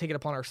 we have to take it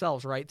upon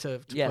ourselves, right,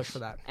 to push for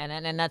that.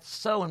 And that's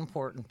so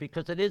important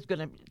because it is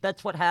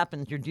that's what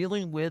happens. You're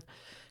dealing with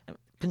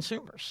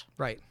consumers.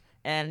 Right.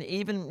 And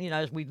even,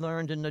 as we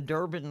learned in the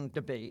Durbin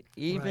debate,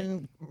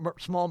 even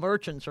small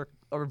merchants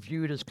are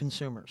viewed as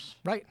consumers.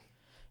 Right.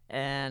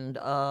 And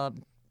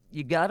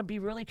you got to be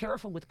really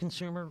careful with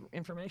consumer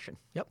information.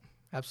 Yep.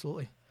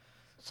 Absolutely.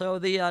 So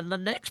the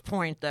next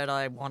point that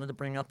I wanted to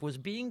bring up was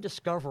being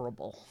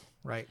discoverable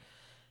Right.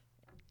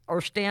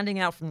 or standing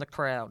out from the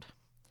crowd.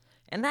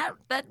 And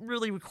that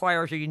really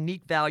requires a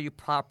unique value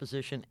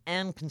proposition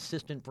and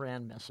consistent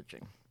brand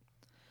messaging.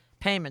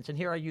 Payments, and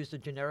here I use the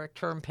generic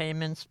term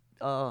payments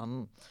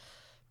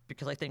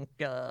because I think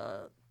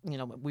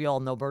we all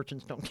know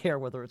merchants don't care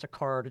whether it's a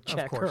card, a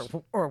check, course.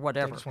 or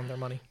whatever. They just want their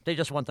money. They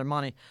just want their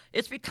money.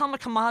 It's become a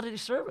commodity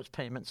service,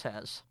 payments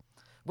has,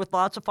 with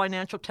lots of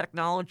financial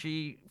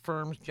technology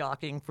firms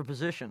jockeying for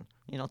position.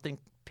 Think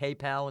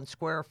PayPal and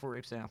Square, for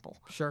example.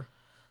 Sure.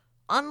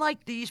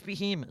 unlike these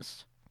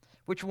behemoths,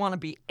 which want to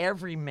be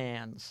every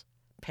man's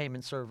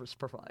payment service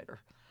provider,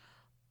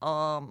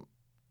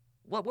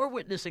 what we're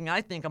witnessing,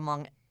 I think,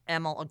 among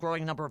a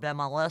growing number of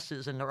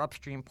MLSs and their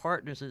upstream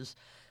partners is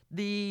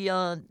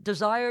the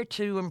desire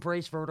to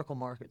embrace vertical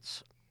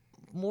markets,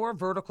 more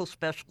vertical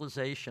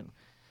specialization.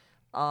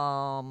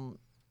 Yeah.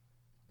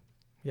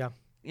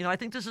 I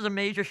think this is a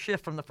major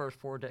shift from the first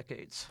 4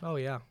 decades. Oh,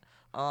 yeah.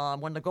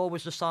 When the goal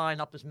was to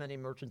sign up as many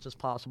merchants as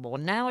possible.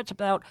 And now it's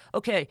about,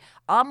 okay,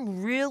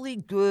 I'm really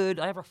good.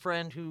 I have a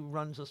friend who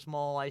runs a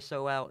small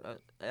ISO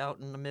out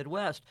in the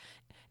Midwest,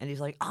 and he's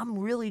like, I'm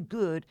really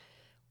good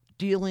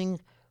dealing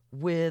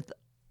with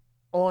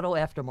auto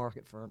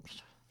aftermarket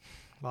firms.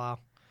 Wow.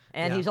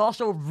 And Yeah. he's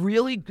also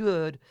really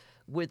good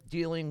with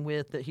dealing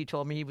with, he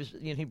told me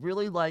he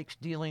really likes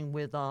dealing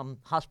with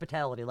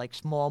hospitality, like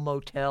small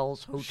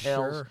motels,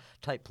 hotels Sure.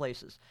 type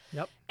places.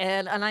 Yep.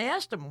 And I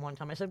asked him one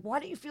time, I said, why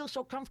do you feel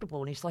so comfortable?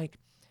 And he's like,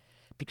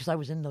 because I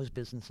was in those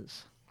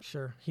businesses.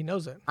 Sure. He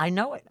knows it. I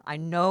know it. I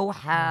know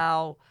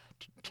how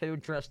to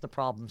address the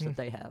problems that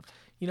they have.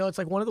 It's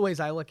like one of the ways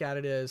I look at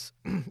it is,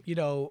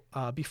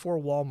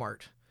 before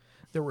Walmart,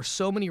 there were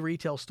so many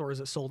retail stores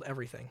that sold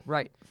everything.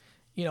 Right.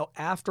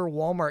 After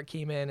Walmart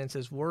came in and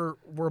says, we're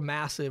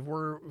massive,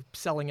 we're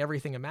selling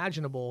everything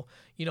imaginable,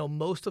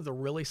 most of the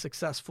really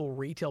successful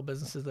retail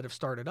businesses that have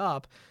started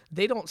up,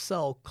 they don't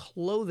sell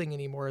clothing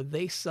anymore.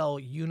 They sell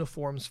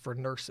uniforms for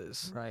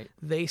nurses. Right.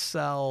 They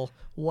sell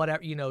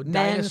whatever, Men's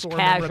dinosaur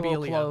casual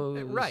memorabilia.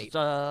 clothes. Right.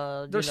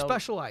 They're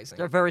Specializing.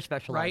 They're very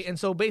specialized. Right. And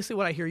so basically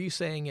what I hear you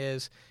saying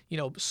is,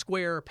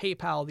 Square,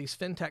 PayPal, these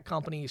fintech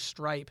companies,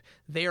 Stripe,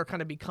 they are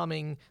kind of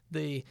becoming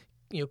the,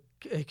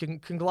 can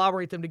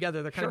conglomerate them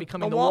together. They're kind of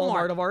becoming the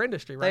Walmart of our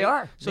industry, right? They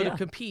are. So yeah. to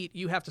compete,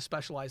 you have to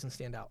specialize and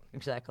stand out.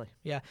 Exactly.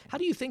 Yeah. How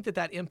do you think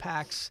that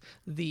impacts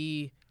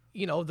the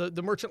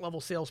merchant level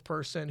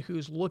salesperson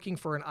who's looking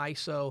for an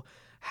ISO?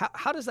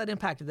 How does that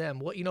impact them?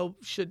 What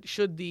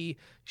should the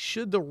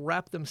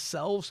rep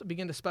themselves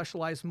begin to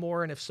specialize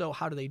more? And if so,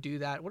 how do they do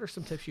that? What are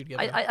some tips you'd give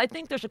them? I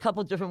think there's a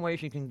couple of different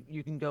ways you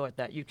can go at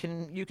that. You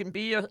can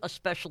be a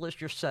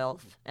specialist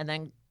yourself, and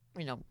then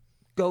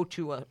go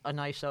to an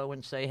ISO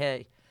and say,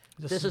 hey,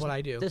 this is what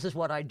I do. This is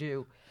what I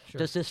do. Sure.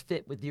 Does this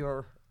fit with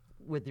your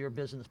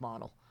business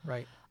model?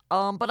 Right.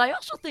 But I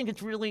also think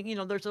it's really,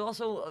 there's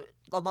also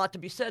a lot to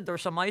be said. There are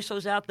some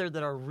ISOs out there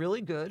that are really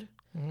good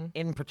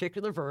in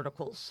particular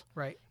verticals.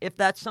 Right. If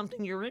that's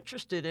something you're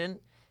interested in,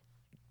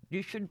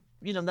 you should,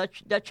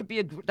 that should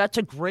be that's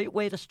a great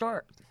way to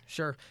start.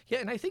 Sure. Yeah,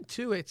 and I think,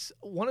 too, it's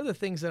one of the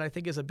things that I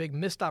think is a big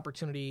missed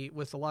opportunity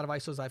with a lot of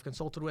ISOs I've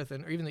consulted with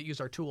or even that use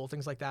our tool,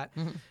 things like that.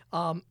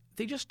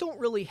 They just don't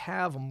really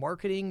have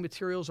marketing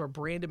materials or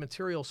branded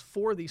materials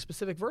for these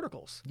specific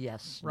verticals.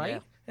 Yes. Right? Yeah.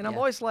 And I'm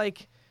always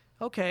like,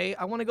 okay,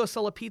 I want to go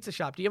sell a pizza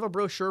shop. Do you have a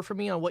brochure for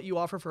me on what you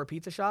offer for a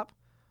pizza shop?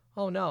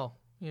 Oh, no.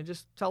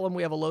 Just tell them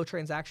we have a low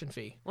transaction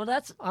fee. Well,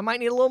 I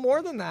might need a little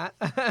more than that.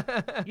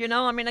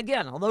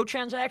 Again, a low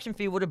transaction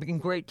fee would have been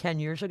great 10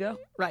 years ago.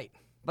 Right.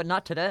 But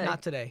not today.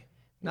 Not today.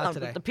 Not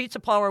today. The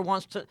pizza parlor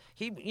wants to.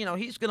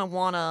 He's going to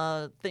want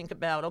to think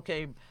about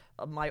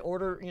my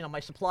order. My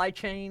supply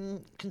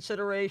chain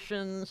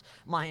considerations,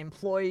 my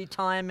employee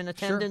time and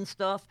attendance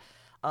stuff.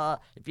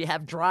 If you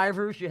have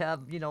drivers, you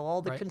have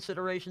all the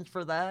considerations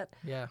for that.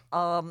 Yeah.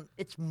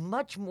 It's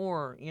much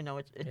more.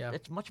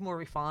 It's much more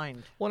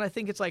refined. Well, and I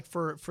think it's like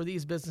for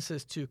these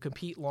businesses to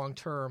compete long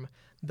term,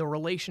 the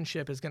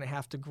relationship is going to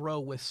have to grow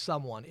with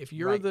someone. If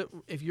you're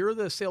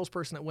the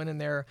salesperson that went in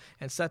there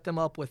and set them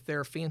up with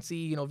their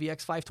fancy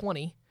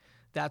VX520,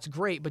 that's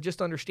great. But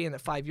just understand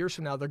that 5 years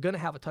from now, they're going to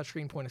have a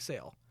touchscreen point of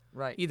sale.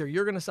 Right. Either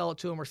you're going to sell it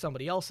to them or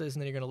somebody else is,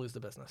 and then you're going to lose the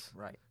business.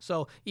 Right.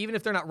 So even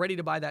if they're not ready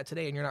to buy that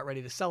today and you're not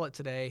ready to sell it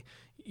today,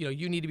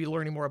 you need to be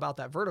learning more about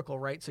that vertical,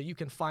 right? So you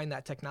can find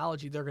that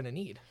technology they're going to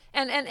need.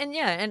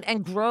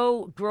 And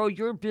grow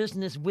your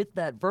business with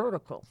that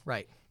vertical.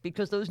 Right.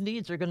 Because those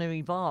needs are going to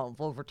evolve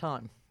over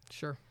time.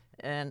 Sure.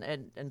 And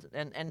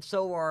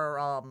so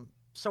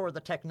are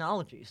the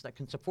technologies that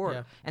can support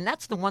it. And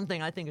that's the one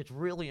thing I think is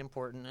really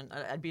important, and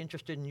I'd be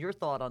interested in your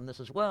thought on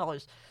this as well,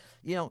 is,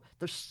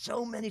 there's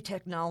so many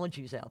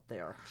technologies out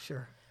there.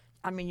 Sure.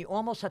 I mean, you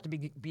almost have to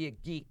be a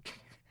geek.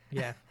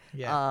 Yeah.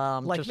 Yeah.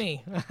 Like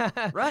me.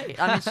 Right.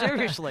 I mean,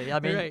 seriously. I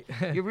mean, right.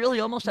 You really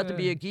almost have to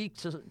be a geek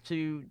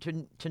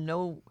to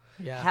know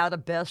how to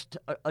best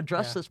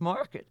address this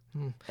market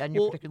and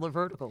your particular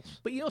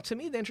verticals. But, to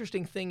me, the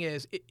interesting thing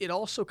is it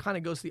also kind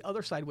of goes the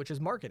other side, which is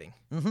marketing,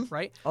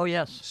 right? Oh,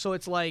 yes. So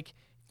it's like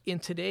in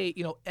today,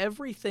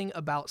 everything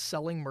about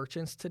selling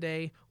merchants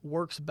today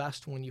works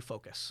best when you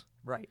focus.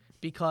 Right.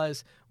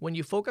 Because when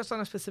you focus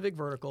on a specific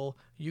vertical,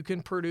 you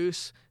can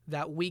produce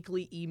that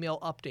weekly email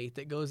update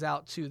that goes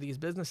out to these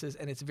businesses,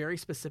 and it's very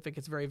specific,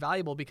 it's very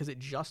valuable because it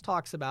just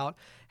talks about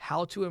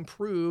how to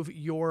improve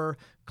your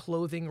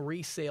clothing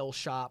resale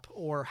shop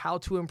or how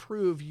to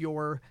improve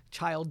your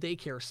child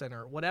daycare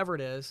center, whatever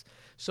it is.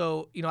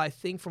 So, I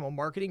think from a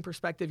marketing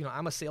perspective,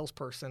 I'm a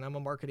salesperson, I'm a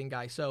marketing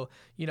guy. So,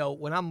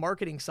 when I'm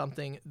marketing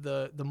something,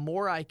 the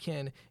more I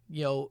can,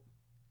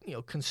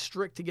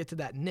 constrict to get to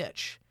that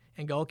niche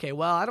and go, okay,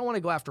 well, I don't want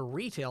to go after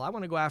retail. I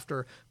want to go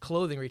after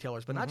clothing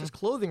retailers, but not just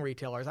clothing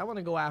retailers. I want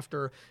to go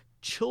after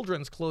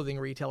children's clothing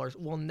retailers.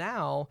 Well,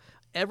 now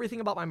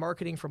everything about my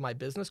marketing, from my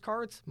business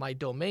cards, my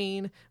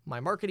domain, my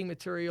marketing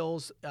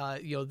materials,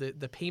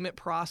 the payment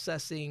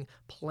processing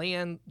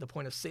plan, the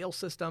point of sale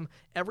system,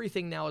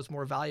 everything now is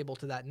more valuable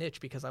to that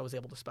niche because I was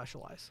able to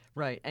specialize.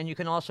 Right. And you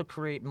can also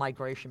create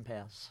migration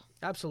paths.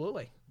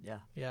 Absolutely. Yeah.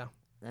 Yeah.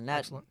 And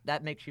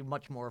that makes you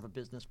much more of a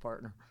business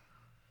partner.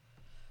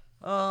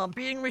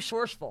 Being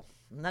resourceful.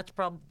 And that's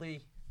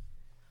probably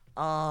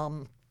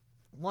one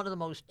of the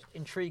most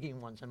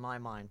intriguing ones in my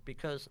mind,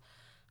 because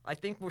I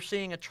think we're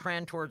seeing a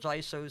trend towards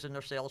ISOs and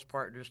their sales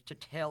partners to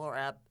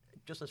tailor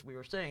just as we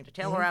were saying, to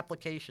tailor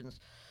applications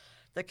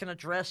that can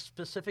address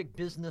specific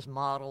business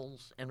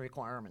models and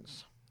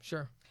requirements.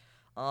 Sure.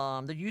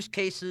 The use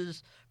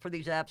cases for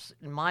these apps,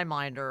 in my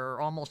mind, are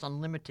almost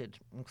unlimited.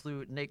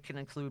 They can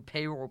include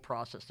payroll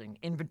processing,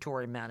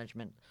 inventory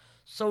management,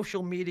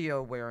 social media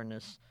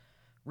awareness,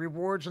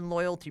 rewards and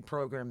loyalty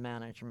program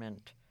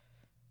management,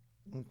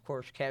 and of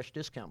course, cash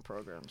discount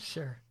programs.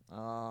 Sure.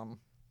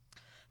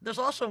 There's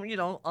also,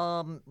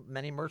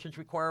 many merchants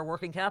require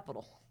working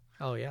capital.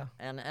 Oh, yeah.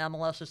 And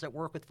MLSs that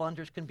work with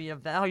funders can be a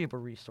valuable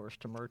resource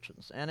to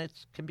merchants, and it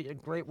can be a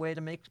great way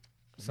to make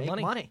Some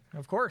money.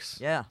 Of course.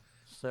 Yeah.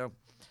 So.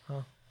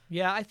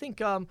 Yeah, I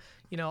think, I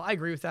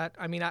agree with that.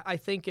 I mean, I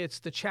think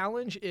the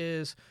challenge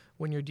is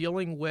when you're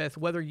dealing with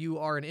whether you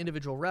are an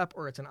individual rep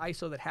or it's an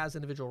ISO that has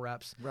individual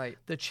reps. Right.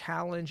 The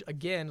challenge,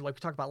 again, like we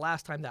talked about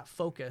last time, that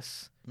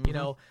focus,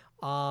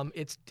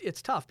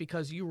 it's tough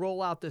because you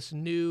roll out this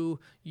new,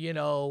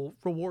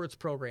 rewards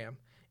program.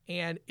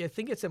 And I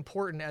think it's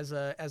important as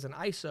an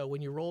ISO,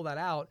 when you roll that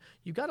out,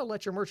 you got to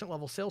let your merchant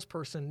level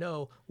salesperson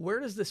know, where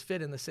does this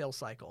fit in the sales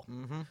cycle?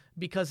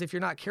 Because if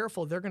you're not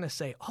careful, they're going to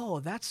say, oh,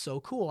 that's so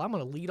cool, I'm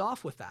going to lead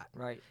off with that.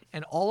 Right.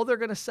 And all they're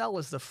going to sell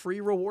is the free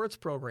rewards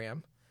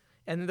program.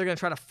 And then they're going to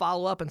try to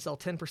follow up and sell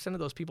 10% of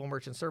those people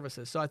merchant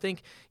services. So I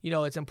think,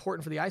 it's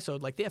important for the ISO,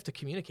 like they have to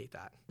communicate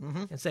that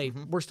and say,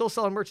 we're still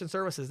selling merchant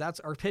services.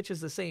 Our pitch is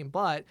the same.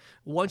 But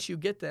once you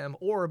get them,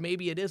 or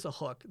maybe it is a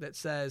hook that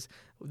says,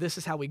 this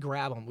is how we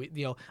grab them.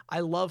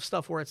 I love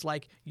stuff where it's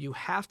like, you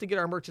have to get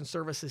our merchant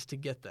services to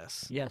get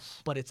this.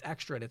 Yes. But it's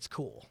extra and it's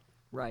cool.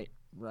 Right.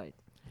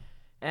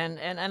 And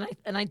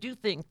I do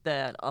think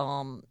that,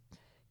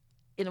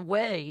 in a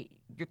way,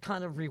 you're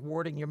kind of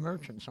rewarding your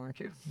merchants, aren't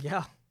you?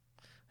 Yeah.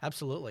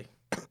 Absolutely.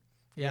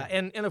 Yeah.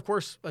 And of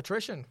course,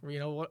 attrition,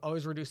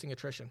 always reducing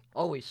attrition.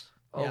 Always.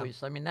 Yeah.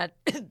 I mean, that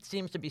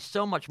seems to be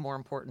so much more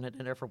important than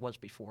it ever was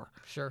before.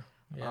 Sure.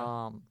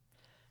 Yeah.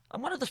 I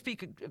wanted to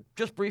speak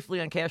just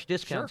briefly on cash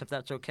discounts, Sure. if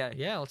that's okay.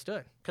 Yeah, let's do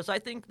it. Because I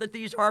think that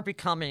these are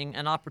becoming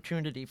an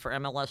opportunity for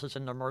MLSs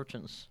and their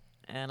merchants.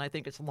 And I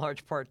think it's in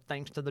large part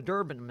thanks to the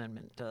Durbin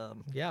Amendment.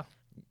 Yeah.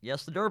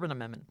 Yes, the Durbin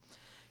Amendment.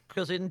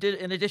 Because in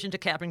addition to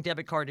capping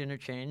debit card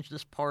interchange,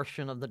 this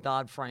portion of the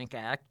Dodd-Frank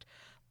Act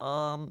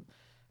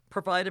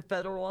provided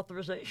federal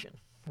authorization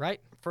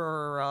Right.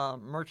 for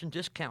merchant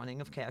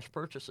discounting of cash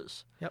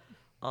purchases. Yep.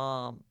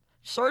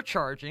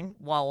 Surcharging,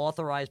 while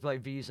authorized by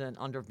Visa and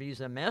under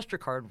Visa and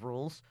MasterCard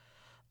rules,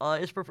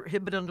 is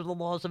prohibited under the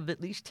laws of at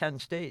least 10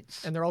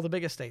 states. And they're all the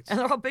biggest states. And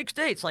they're all big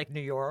states like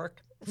New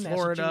York,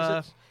 Florida,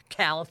 Massachusetts,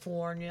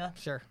 California.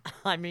 Sure.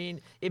 I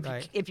mean,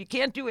 Right. if you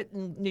can't do it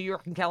in New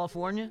York and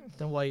California,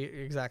 Then why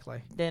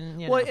exactly? then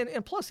Well,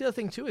 and plus the other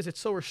thing too is it's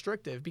so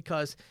restrictive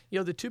because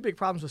the two big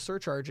problems with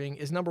surcharging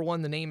is, number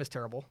one, the name is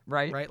terrible,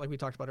 Right. like we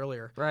talked about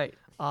earlier, right.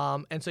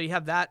 And so you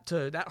have that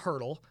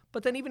hurdle.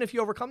 But then even if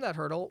you overcome that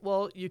hurdle,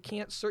 well, you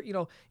can't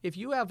if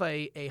you have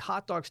a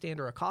hot dog stand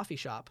or a coffee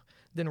shop,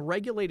 then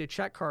regulated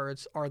check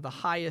cards are the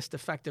highest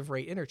effective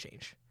rate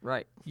interchange.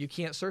 Right. You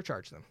can't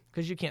surcharge them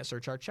because you can't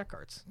surcharge check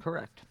cards.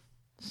 Correct.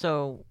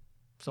 So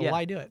So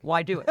why do it?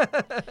 Why do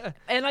it?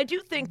 And I do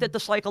think that the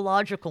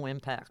psychological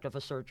impact of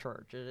a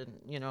surcharge,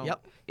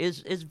 Yep.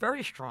 is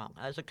very strong.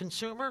 As a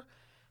consumer,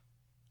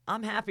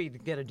 I'm happy to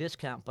get a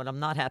discount, but I'm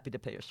not happy to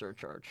pay a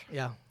surcharge.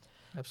 Yeah,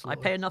 I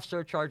absolutely. pay enough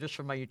surcharges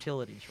for my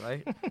utilities,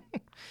 right?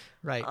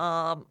 Right.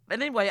 And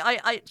anyway,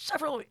 I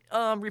several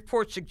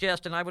reports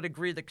suggest, and I would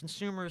agree, that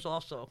consumers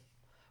also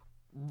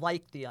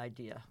like the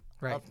idea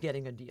Right. of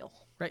getting a deal.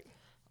 Right.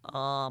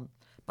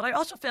 But I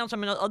also found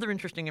some other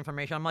interesting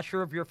information. I'm not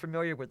sure if you're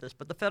familiar with this,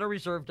 but the Federal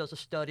Reserve does a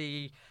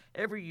study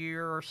every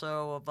year or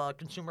so of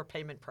consumer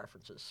payment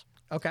preferences.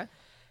 Okay.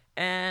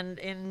 And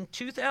in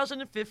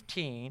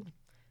 2015,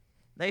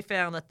 they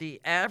found that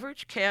the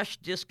average cash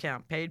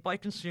discount paid by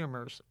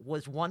consumers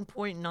was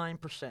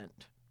 1.9%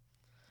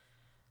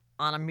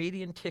 on a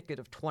median ticket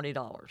of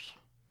 $20.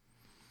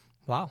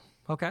 Wow.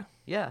 Okay.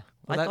 Yeah,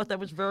 Well, I thought that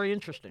was very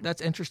interesting.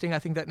 That's interesting. I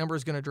think that number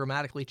is going to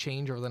dramatically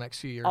change over the next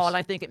few years. Oh, and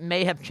I think it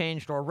may have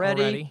changed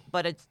already.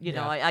 But it's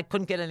Yeah. I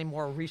couldn't get any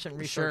more recent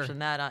research Sure, than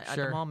that at the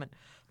sure. moment.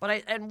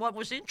 But and what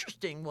was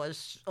interesting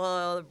was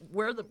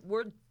where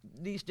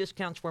these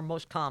discounts were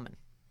most common.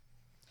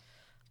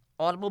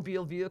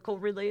 Automobile vehicle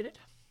related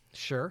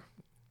Sure.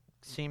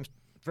 seems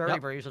very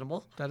Yep.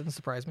 reasonable. That doesn't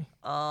surprise me.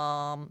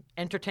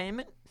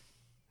 Entertainment,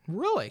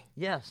 Really?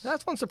 Yes.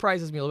 That's one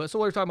surprises me a little bit. So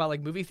what are you talking about,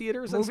 like movie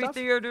theaters and Movie stuff?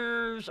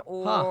 theaters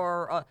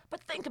or...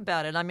 but think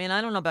about it. I mean,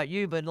 I don't know about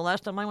you, but the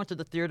last time I went to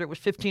the theater, it was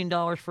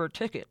 $15 for a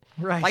ticket.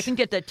 Right. I can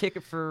get that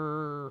ticket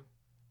for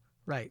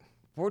Right.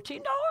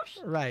 $14?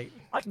 Right.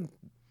 I can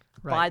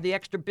Right. buy the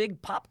extra big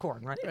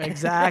popcorn, right?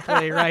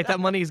 Exactly, right. That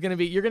money is going to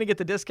be, you're going to get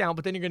the discount,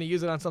 but then you're going to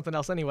use it on something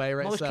else anyway,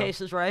 right? Most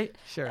cases, right?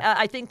 Sure.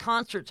 I think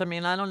concerts, I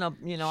mean, I don't know,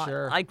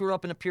 Sure. I grew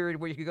up in a period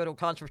where you could go to a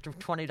concert for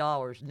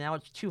 $20. Now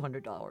it's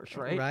 $200,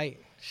 right? Right,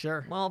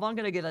 sure. Well, if I'm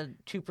going to get a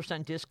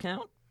 2%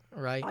 discount,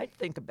 Right. I'd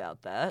think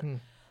about that.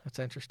 That's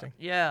interesting.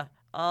 Yeah.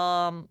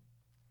 Any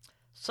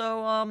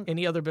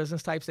other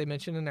business types they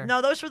mentioned in there?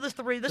 No, those were the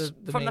three. This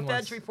The from the main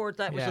Fed's ones. report.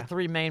 That was Yeah. the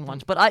three main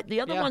ones. But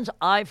the other Yeah. ones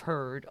I've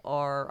heard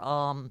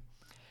are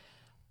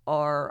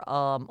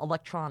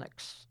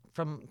electronics.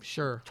 From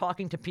Sure.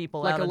 talking to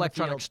people Like out in the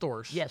electronic field.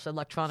 stores. Yes,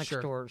 electronic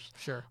Sure. stores.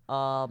 Sure.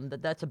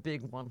 That's a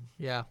big one.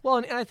 Yeah. Well,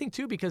 and I think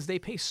too, because they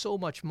pay so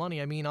much money.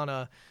 I mean, on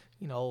a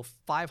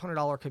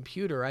 $500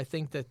 computer, I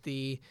think that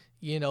the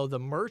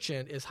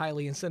merchant is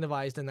highly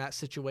incentivized in that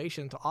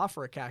situation to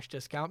offer a cash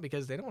discount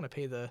because they don't want to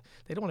pay the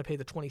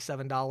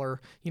 $27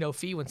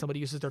 fee when somebody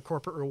uses their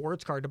corporate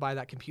rewards card to buy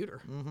that computer.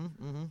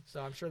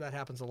 So I'm sure that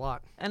happens a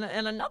lot. And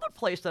another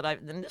place that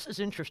and this is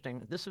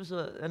interesting. This was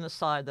an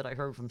aside that I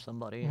heard from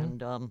somebody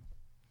and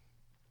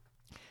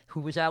who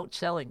was out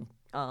selling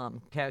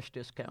cash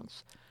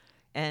discounts,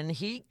 and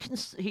he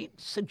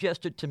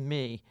suggested to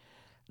me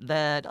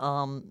that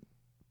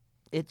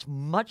it's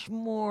much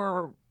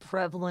more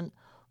prevalent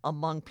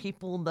among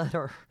people that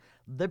are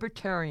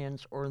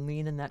libertarians or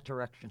lean in that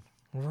direction.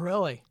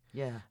 Really?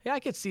 Yeah. Yeah, I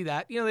could see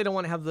that. They don't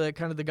want to have the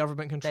kind of the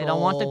government control. They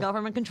don't want the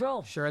government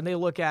control. Sure, and they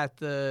look at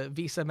the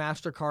Visa,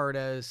 MasterCard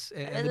as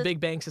and the big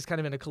banks as kind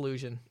of in a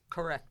collusion.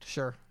 Correct.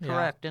 Sure.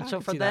 Correct. Yeah, And I so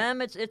can for see that.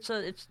 them, it's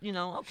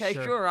okay,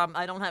 sure.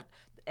 I don't have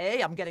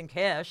I'm getting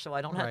cash, so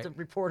I don't have Right. to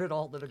report it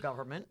all to the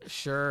government.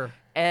 Sure.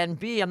 And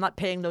B, I'm not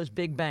paying those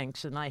big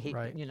banks, and I hate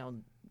Right.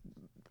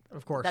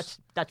 Of course.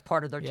 that's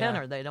part of their Yeah,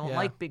 tenor. They don't yeah.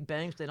 like big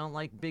banks. They don't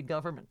like big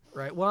government.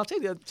 Right. Well, I'll tell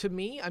you, to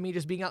me, I mean,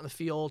 just being out in the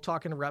field,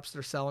 talking to reps that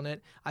are selling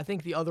it, I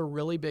think the other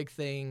really big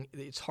thing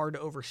it's hard to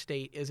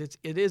overstate is it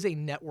is a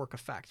network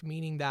effect,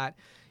 meaning that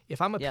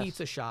if I'm a Yes.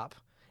 pizza shop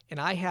and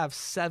I have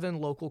 7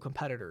 local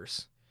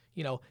competitors,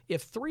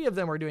 if 3 of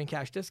them are doing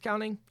cash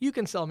discounting, you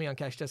can sell me on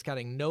cash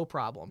discounting, no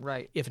problem.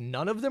 Right. If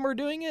none of them are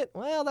doing it,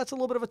 well, that's a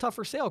little bit of a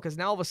tougher sale because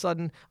now all of a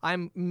sudden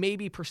I'm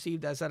maybe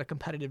perceived as at a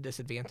competitive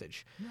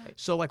disadvantage. Right.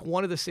 So like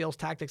one of the sales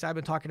tactics I've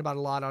been talking about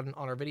a lot on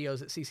our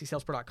videos at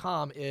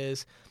ccsalespro.com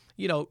is,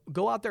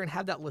 go out there and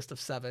have that list of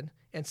 7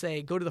 and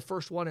say, go to the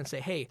first one and say,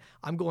 hey,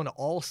 I'm going to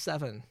all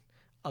 7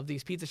 of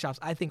these pizza shops.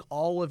 I think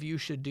all of you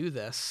should do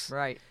this.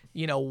 Right.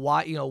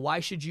 Why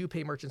should you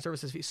pay merchant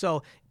services fees?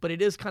 So, but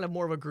it is kind of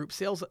more of a group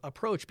sales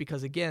approach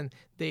because again,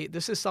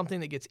 this is something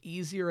that gets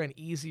easier and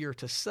easier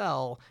to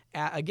sell.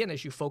 Again,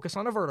 as you focus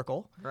on a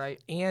vertical, Right.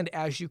 and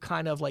as you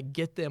kind of like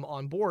get them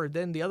on board,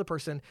 then the other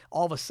person,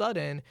 all of a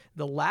sudden,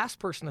 the last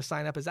person to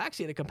sign up is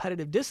actually at a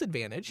competitive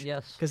disadvantage.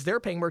 Yes. Because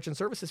they're paying merchant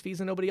services fees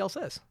and nobody else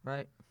is.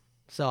 Right.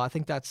 So I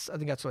think that's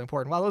really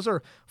important. Wow, those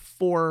are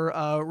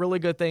 4 really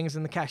good things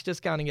in the cash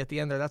discounting at the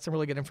end there. That's some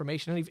really good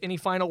information. Any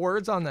final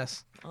words on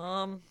this?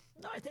 No,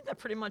 I think that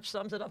pretty much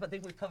sums it up. I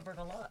think we've covered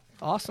a lot.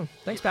 Awesome.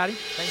 Thanks, Patty.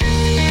 Thank you.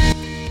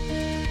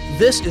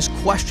 This is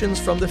Questions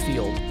from the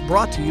Field,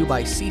 brought to you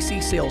by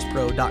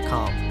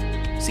ccsalespro.com.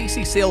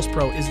 CC Sales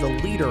Pro is the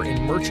leader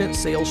in merchant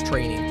sales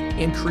training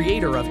and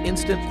creator of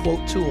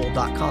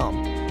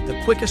InstantQuoteTool.com,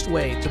 the quickest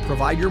way to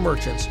provide your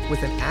merchants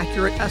with an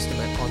accurate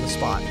estimate on the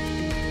spot.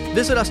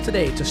 Visit us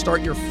today to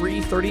start your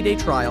free 30-day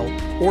trial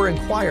or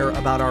inquire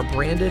about our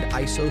branded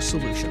ISO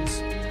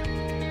solutions.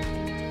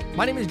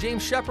 My name is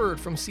James Shepard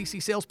from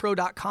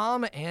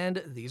ccsalespro.com,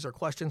 and these are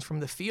questions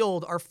from the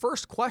field. Our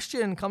first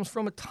question comes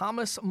from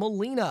Thomas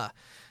Molina.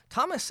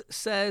 Thomas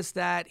says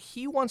that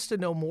he wants to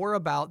know more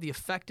about the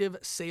effective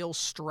sales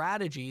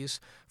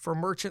strategies for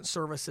merchant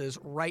services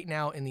right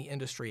now in the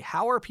industry.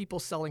 How are people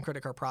selling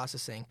credit card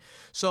processing?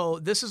 So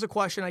this is a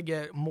question I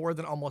get more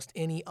than almost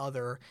any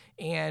other.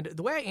 And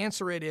the way I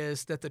answer it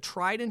is that the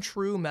tried and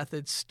true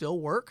methods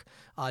still work.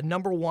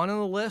 Number 1 on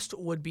the list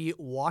would be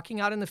walking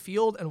out in the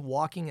field and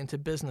walking into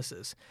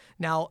businesses.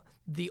 Now,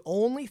 the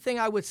only thing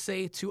I would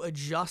say to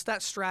adjust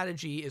that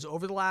strategy is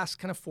over the last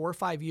kind of 4 or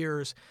 5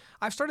 years,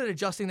 I've started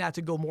adjusting that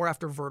to go more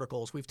after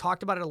verticals. We've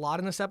talked about it a lot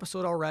in this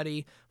episode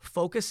already.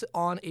 Focus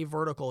on a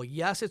vertical.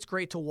 Yes, it's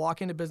great to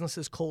walk into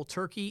businesses cold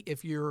turkey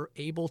if you're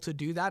able to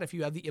do that, if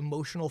you have the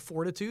emotional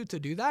fortitude to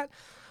do that.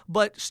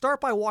 But start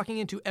by walking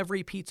into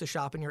every pizza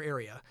shop in your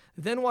area.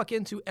 Then walk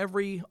into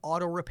every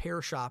auto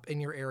repair shop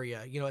in your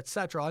area, et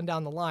cetera, on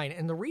down the line.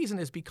 And the reason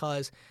is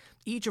because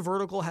each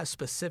vertical has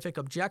specific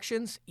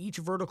objections. Each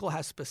vertical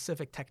has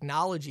specific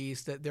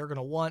technologies that they're going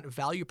to want,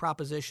 value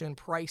proposition,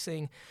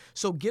 pricing.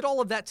 So get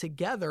all of that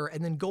together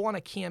and then go on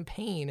a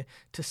campaign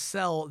to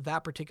sell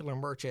that particular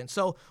merchant.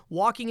 So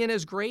walking in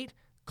is great.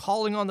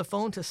 Calling on the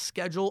phone to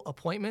schedule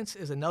appointments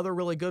is another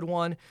really good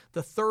one.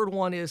 The third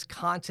one is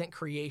content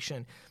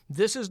creation.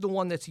 This is the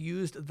one that's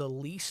used the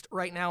least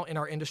right now in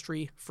our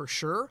industry for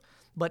sure.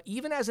 But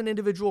even as an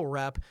individual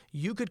rep,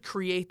 you could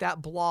create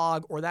that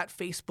blog or that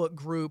Facebook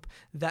group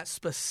that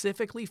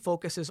specifically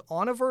focuses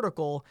on a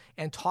vertical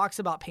and talks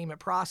about payment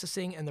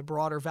processing and the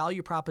broader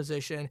value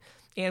proposition.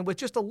 And with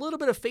just a little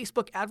bit of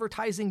Facebook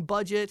advertising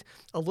budget,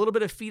 a little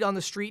bit of feet on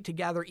the street to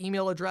gather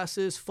email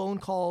addresses, phone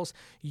calls,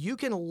 you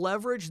can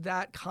leverage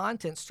that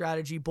content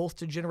strategy both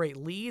to generate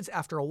leads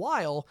after a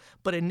while,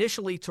 but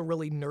initially to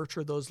really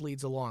nurture those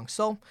leads along.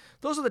 So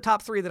those are the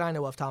top three that I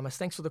know of, Thomas.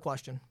 Thanks for the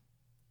question.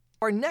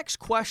 Our next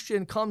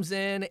question comes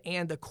in,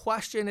 and the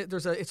question,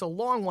 it's a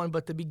long one,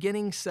 but the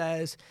beginning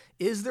says,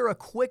 is there a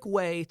quick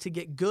way to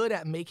get good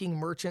at making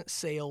merchant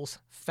sales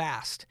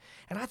fast?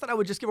 And I thought I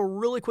would just give a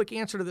really quick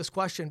answer to this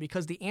question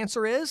because the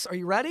answer is, are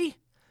you ready?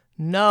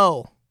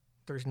 No.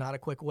 There's not a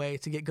quick way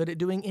to get good at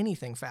doing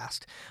anything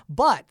fast.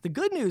 But the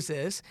good news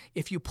is,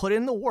 if you put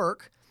in the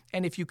work,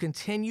 and if you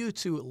continue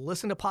to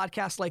listen to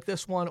podcasts like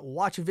this one,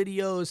 watch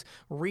videos,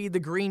 read the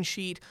green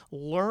sheet,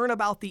 learn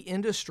about the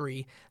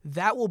industry,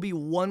 that will be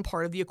one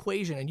part of the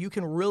equation. And you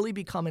can really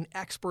become an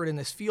expert in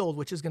this field,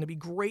 which is going to be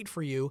great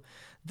for you.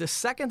 The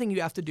second thing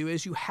you have to do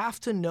is you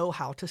have to know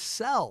how to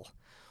sell.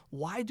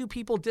 Why do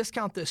people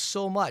discount this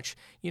so much?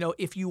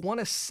 If you want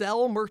to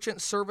sell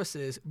merchant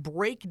services,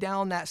 break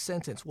down that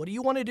sentence. What do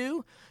you want to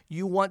do?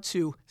 You want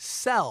to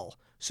sell.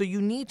 So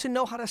you need to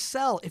know how to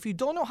sell. If you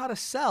don't know how to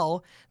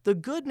sell, the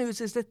good news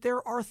is that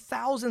there are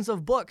thousands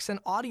of books and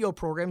audio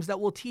programs that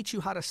will teach you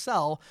how to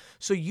sell.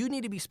 So you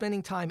need to be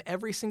spending time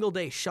every single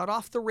day. Shut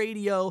off the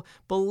radio.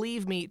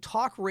 Believe me,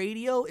 talk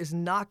radio is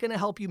not going to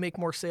help you make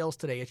more sales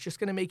today. It's just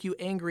going to make you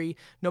angry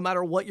no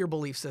matter what your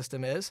belief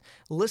system is.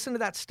 Listen to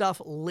that stuff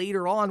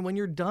later on when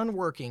you're done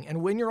working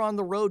and when you're on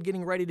the road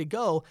getting ready to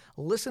go.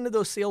 Listen to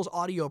those sales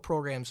audio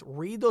programs.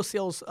 Read those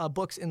sales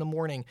books in the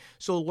morning.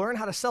 So learn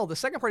how to sell. The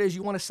second part is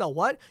you want to sell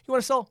what? You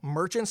want to sell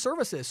merchant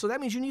services. So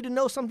that means you need to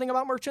know something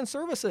about merchant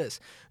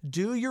services.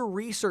 Do your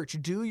research,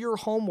 do your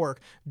homework.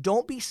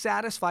 Don't be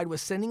satisfied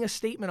with sending a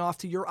statement off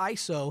to your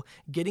ISO,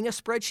 getting a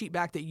spreadsheet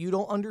back that you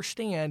don't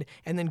understand,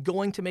 and then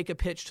going to make a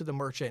pitch to the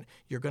merchant.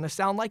 You're going to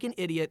sound like an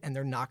idiot and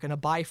they're not going to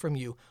buy from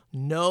you.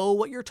 Know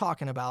what you're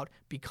talking about.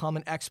 Become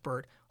an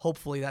expert.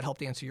 Hopefully that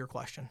helped answer your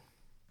question.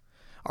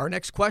 Our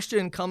next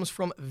question comes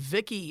from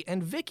Vicky,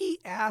 and Vicky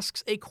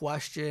asks a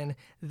question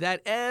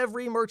that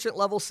every merchant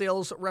level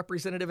sales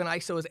representative in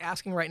ISO is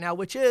asking right now,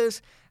 which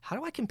is, how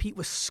do I compete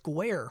with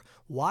Square?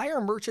 Why are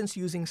merchants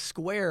using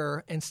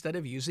Square instead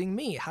of using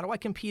me? How do I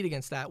compete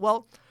against that?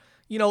 Well,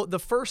 the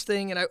first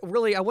thing, and I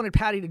wanted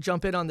Patty to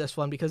jump in on this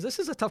one because this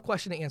is a tough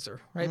question to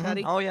answer, right,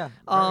 Patty? Oh, yeah.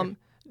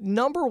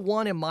 Number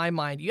one, in my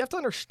mind, you have to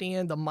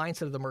understand the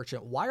mindset of the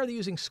merchant. Why are they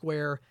using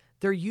Square?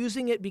 They're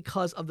using it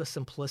because of the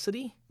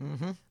simplicity.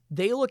 Mm-hmm.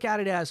 They look at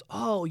it as,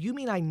 oh, you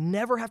mean I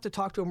never have to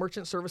talk to a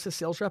merchant services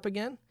sales rep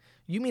again?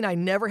 You mean I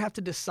never have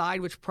to decide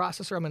which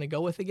processor I'm going to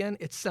go with again?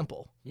 It's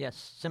simple.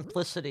 Yes,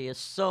 simplicity is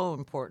so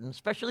important,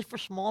 especially for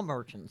small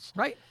merchants.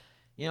 Right.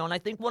 And I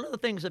think one of the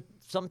things that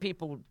some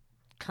people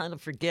kind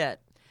of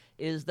forget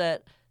is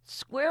that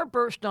Square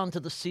burst onto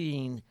the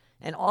scene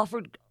and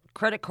offered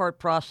credit card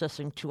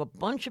processing to a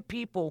bunch of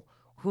people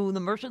who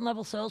the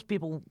merchant-level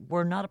salespeople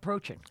were not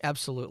approaching.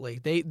 Absolutely.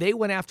 They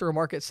went after a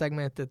market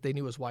segment that they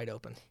knew was wide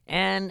open.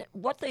 And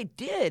what they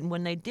did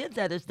when they did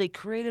that is they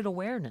created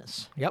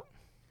awareness. Yep.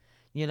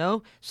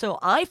 So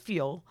I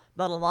feel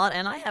that a lot,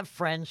 and I have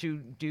friends who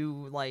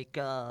do like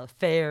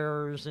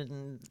fairs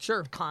and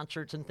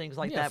concerts and things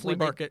like that. Flea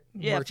market.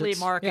 Flea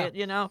market,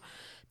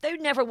 They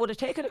never would have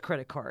taken a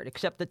credit card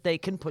except that they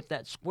can put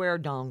that Square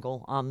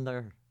dongle on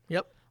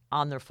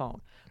their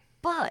phone.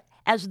 But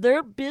as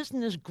their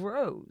business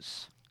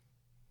grows,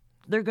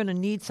 they're going to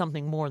need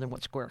something more than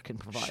what Square can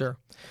provide. Sure.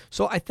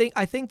 So I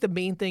think the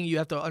main thing you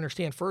have to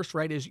understand first,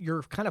 right, is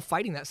you're kind of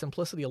fighting that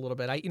simplicity a little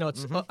bit.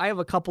 I have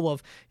a couple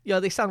of,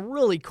 they sound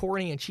really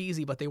corny and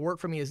cheesy, but they work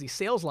for me as these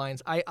sales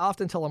lines. I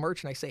often tell a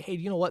merchant, I say, hey,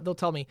 you know what? They'll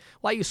tell me,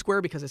 why use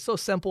Square? Because it's so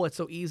simple, it's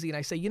so easy. And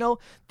I say,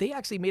 they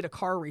actually made a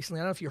car recently.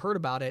 I don't know if you heard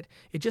about it.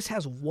 It just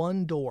has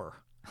one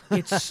door.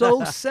 It's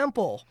so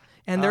simple.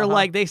 And they're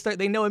like,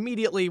 they know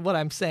immediately what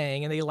I'm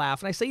saying, and they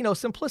laugh. And I say,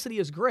 simplicity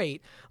is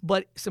great,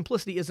 but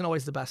simplicity isn't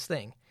always the best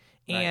thing.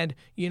 Right. And,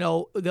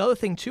 the other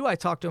thing, too, I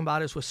talked to them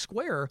about is with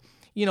Square,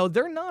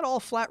 they're not all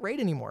flat rate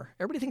anymore.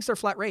 Everybody thinks they're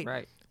flat rate.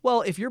 Right.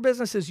 Well, if your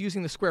business is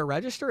using the Square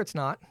register, it's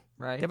not.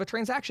 Right. They have a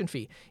transaction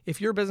fee.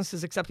 If your business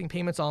is accepting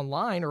payments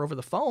online or over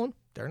the phone,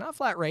 they're not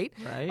flat rate.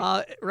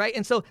 Right. Right.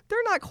 And so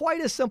they're not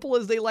quite as simple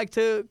as they like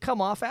to come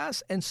off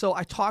as. And so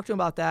I talked to them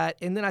about that.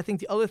 And then I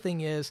think the other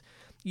thing is,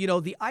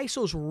 the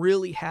ISOs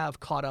really have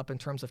caught up in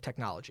terms of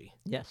technology.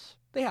 Yes.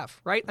 They have,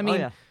 right? I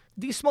mean,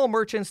 these small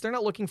merchants, they're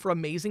not looking for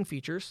amazing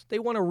features. They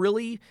want a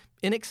really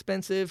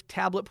inexpensive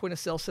tablet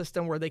point-of-sale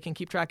system where they can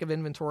keep track of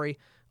inventory.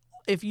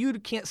 if you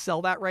can't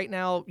sell that right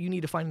now, you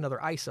need to find another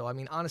ISO. I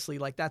mean, honestly,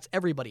 like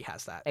everybody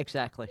has that.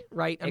 Exactly.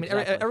 Right? I mean,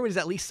 Exactly. everybody's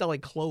at least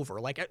selling Clover.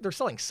 Like they're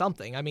selling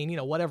something. I mean,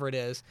 whatever it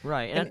is.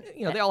 Right. And,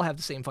 they all have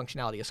the same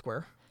functionality as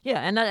Square. Yeah,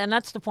 and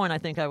that's the point I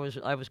think I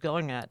was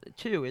going at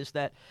too, is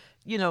that,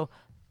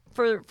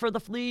 for the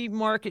flea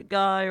market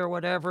guy or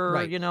whatever,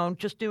 Right.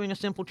 just doing a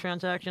simple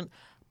transaction.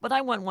 But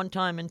I went one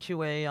time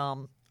into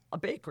a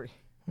bakery,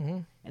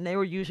 and they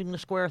were using the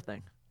Square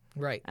thing,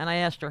 Right. and I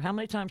asked her, how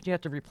many times do you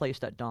have to replace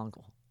that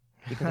dongle?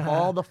 Because of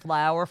all the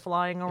flour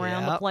flying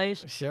around the Yep,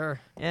 place. Sure.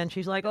 And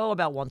she's like, oh,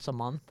 about once a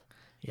month.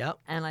 Yep.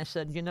 And I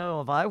said,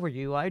 if I were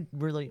you, I'd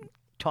really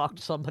talk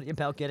to somebody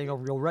about getting a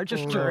real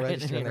register in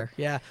Register here. there.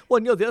 Yeah.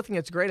 Well, the other thing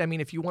that's great, I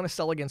mean, if you want to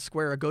sell against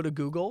Square, go to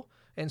Google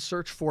and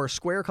search for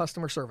Square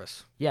customer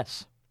service.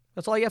 Yes.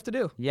 That's all you have to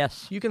do.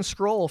 Yes. You can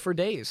scroll for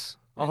days.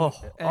 And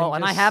I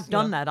just, have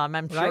done that.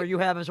 I'm sure right? you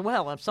have as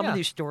well. And some of Yeah.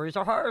 these stories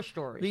are horror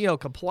stories.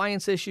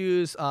 Compliance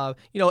issues. And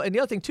the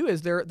other thing too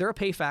is they're a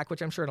PayFac,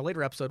 which I'm sure in a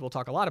later episode we'll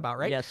talk a lot about,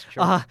 right? Yes,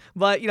 sure.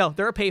 But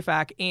they're a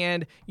PayFac,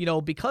 and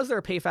because they're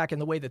a PayFac in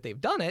the way that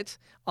they've done it,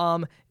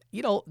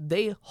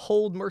 they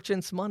hold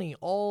merchants' money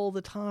all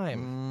the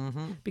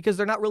time because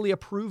they're not really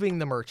approving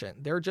the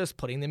merchant. They're just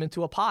putting them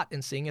into a pot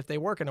and seeing if they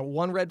work. And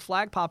one red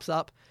flag pops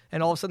up,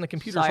 and all of a sudden the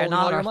computer's holding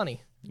all your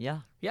money. Yeah.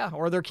 Yeah,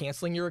 or they're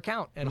canceling your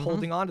account and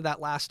holding on to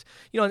that last.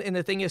 And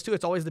the thing is too,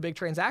 it's always the big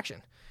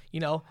transaction.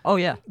 Oh,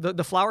 yeah.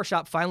 The flower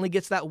shop finally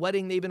gets that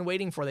wedding they've been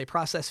waiting for. They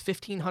process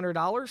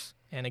 $1,500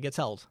 and it gets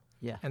held.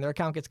 Yeah. And their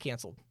account gets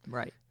canceled.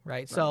 Right.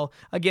 So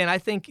again, I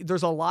think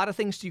there's a lot of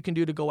things you can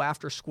do to go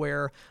after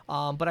Square.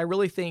 But I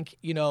really think,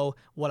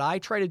 what I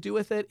try to do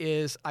with it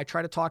is I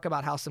try to talk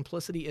about how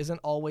simplicity isn't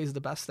always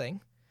the best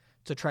thing,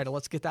 to try to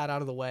let's get that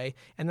out of the way.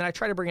 And then I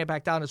try to bring it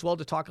back down as well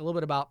to talk a little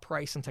bit about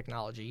price and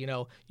technology. You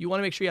want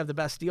to make sure you have the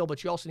best deal,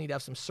 but you also need to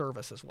have some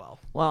service as well.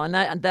 Well, and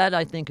that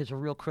I think is a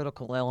real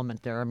critical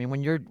element there. I mean,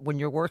 when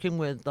you're working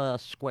with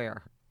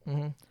Square,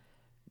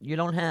 you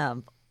don't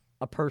have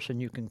a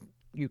person you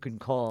can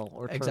call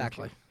or turn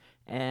Exactly. to.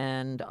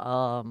 And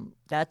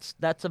that's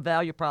a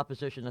value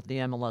proposition that the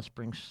MLS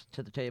brings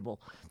to the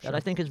table that I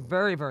think is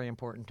very, very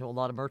important to a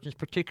lot of merchants,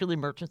 particularly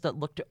merchants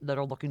that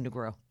are looking to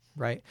grow.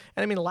 Right.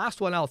 And I mean, the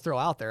last one I'll throw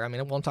out there, I mean,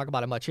 I won't talk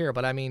about it much here,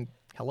 but I mean,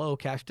 hello,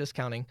 cash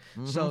discounting.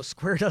 So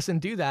Square doesn't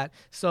do that.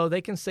 So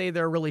they can say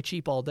they're really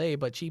cheap all day,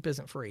 but cheap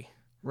isn't free.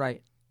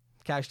 Right.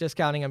 Cash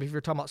discounting, I mean, if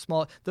you're talking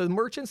about the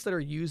merchants that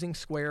are using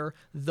Square,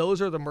 those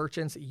are the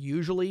merchants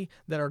usually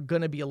that are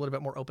going to be a little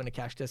bit more open to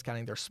cash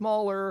discounting. They're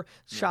smaller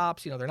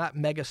shops, they're not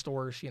mega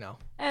stores,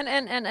 And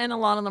a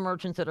lot of the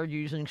merchants that are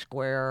using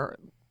Square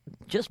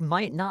just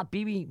might not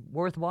be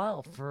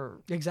worthwhile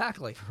for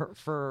Exactly.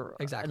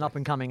 an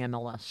up-and-coming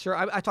MLS. Sure.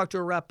 I talked to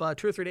a rep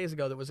 2 or 3 days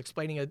ago that was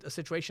explaining a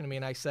situation to me,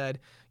 and I said,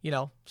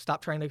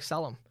 stop trying to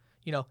sell them.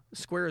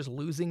 Square is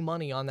losing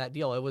money on that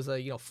deal. It was a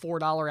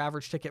 $4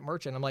 average ticket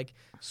merchant. I'm like,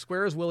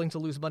 Square is willing to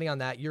lose money on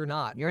that. You're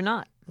not. You're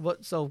not.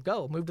 So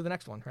move to the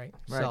next one, right?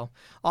 Right. So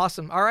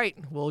awesome. All right,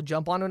 we'll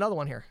jump on to another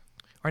one here.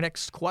 Our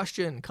next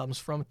question comes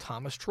from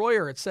Thomas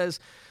Troyer. It says,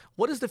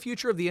 what is the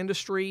future of the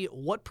industry?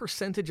 What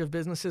percentage of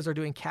businesses are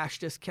doing cash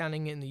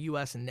discounting in the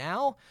U.S.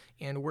 now?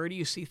 And where do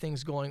you see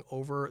things going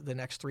over the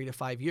next 3 to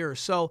 5 years?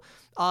 So,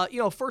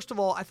 first of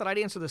all, I thought I'd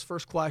answer this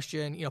first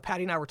question.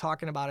 Patty and I were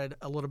talking about it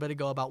a little bit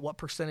ago about what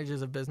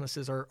percentages of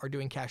businesses are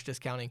doing cash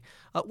discounting.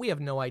 We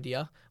have no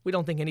idea. We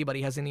don't think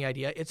anybody has any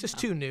idea. It's just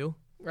too new,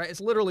 right?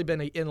 It's literally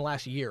been in the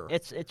last year.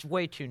 It's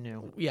way too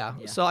new. Yeah.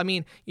 So, I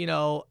mean,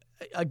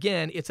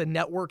 again, it's a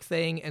network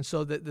thing, and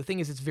so the thing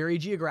is, it's very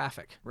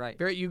geographic. Right.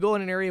 You go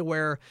in an area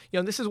where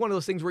this is one of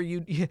those things where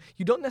you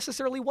don't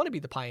necessarily want to be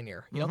the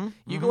pioneer.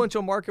 You go into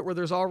a market where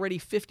there's already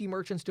 50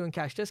 merchants doing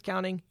cash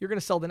discounting, you're going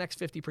to sell the next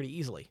 50 pretty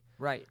easily.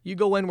 Right. You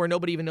go in where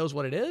nobody even knows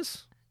what it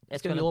is.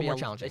 It's going to be a little more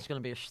challenging. It's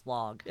going to be a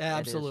slog. Yeah,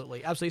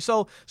 absolutely.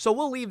 So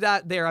we'll leave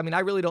that there. I mean,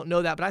 I really don't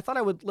know that, but I thought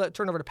I would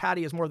turn over to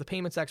Patty as more of the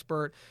payments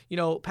expert.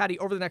 Patty,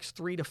 over the next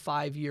 3 to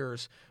 5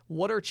 years,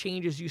 what are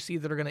changes you see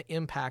that are going to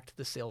impact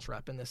the sales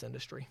rep in this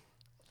industry?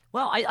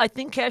 Well, I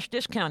think cash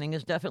discounting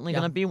is definitely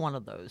going to be one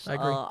of those. I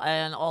agree.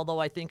 And although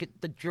I think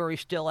the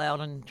jury's still out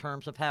in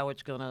terms of how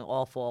it's going to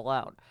all fall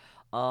out,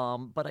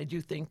 but I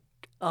do think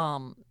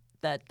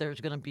that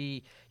there's going to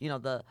be,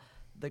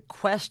 the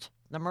quest.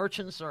 The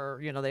merchants are,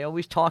 they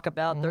always talk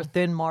about their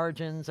thin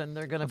margins, and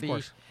they're going to be,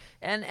 course.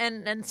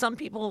 and some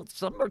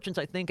merchants,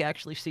 I think,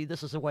 actually see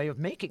this as a way of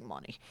making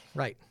money.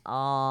 Right.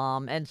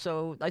 And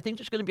so I think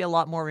there's going to be a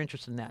lot more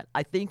interest in that.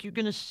 I think you're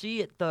going to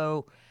see it,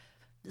 though.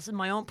 This is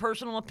my own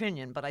personal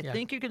opinion, but I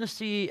think you're going to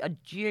see a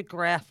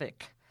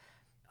geographic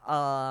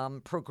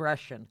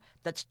progression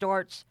that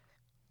starts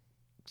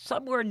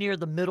somewhere near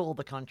the middle of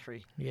the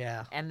country.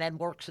 Yeah. And then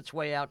works its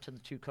way out to the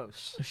two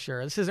coasts.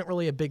 Sure. This isn't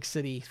really a big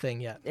city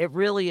thing yet. It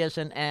really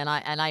isn't. And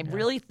I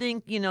really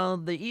think,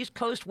 the East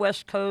Coast,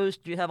 West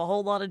Coast, you have a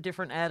whole lot of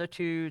different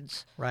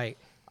attitudes. Right.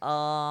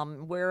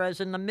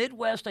 Whereas in the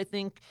Midwest, I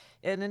think,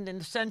 and in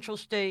the central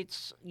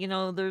states,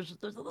 there's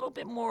a little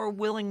bit more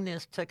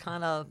willingness to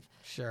kind of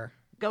Sure.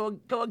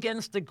 go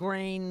against the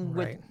grain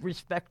with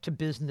respect to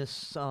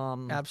business.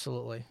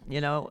 Absolutely.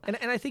 You know, and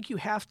I think you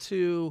have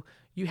to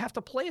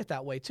play it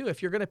that way too.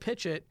 If you're going to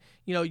pitch it,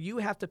 you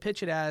have to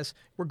pitch it as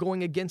we're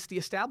going against the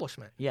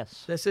establishment.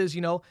 Yes. This is,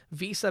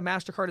 Visa,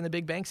 MasterCard, and the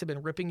big banks have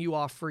been ripping you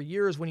off for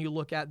years when you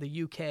look at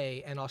the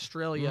UK and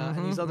Australia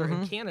and these other,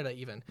 and Canada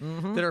even,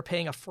 that are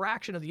paying a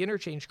fraction of the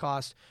interchange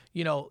cost.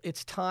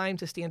 It's time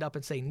to stand up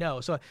and say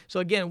no. So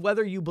again,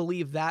 whether you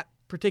believe that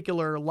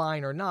particular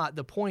line or not,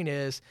 the point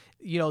is,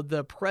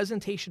 the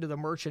presentation to the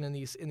merchant in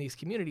these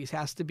communities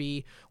has to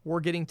be, we're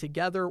getting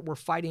together, we're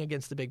fighting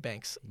against the big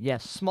banks.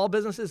 Yes. Small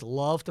businesses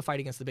love to fight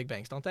against the big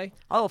banks, don't they?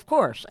 Oh, of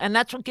course. And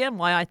that's, again,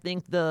 why I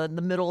think the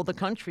middle of the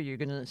country, you're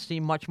going to see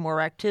much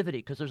more activity,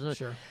 because there's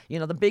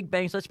the big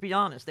banks, let's be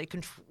honest, they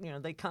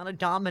they kind of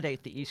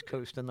dominate the East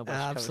Coast and the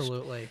West Coast.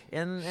 Absolutely.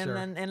 And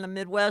then in the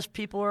Midwest,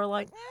 people are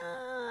like,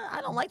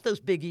 I don't like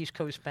those big East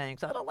Coast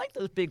banks. I don't like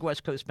those big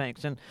West Coast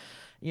banks. And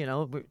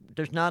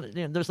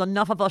there's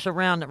enough of us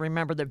around that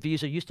remember that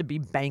Visa used to be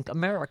Bank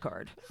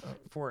Americard,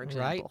 for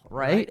example,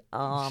 right?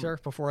 Sure,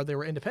 before they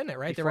were independent,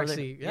 right? They were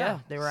actually,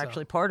 they were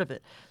actually part of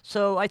it.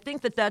 So I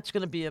think that's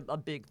going to be a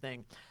big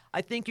thing.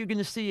 I think you're going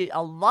to see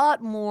a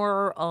lot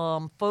more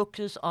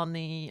focus on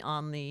the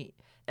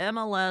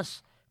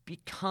MLS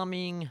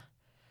becoming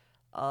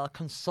the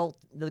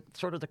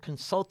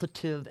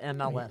consultative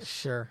MLS.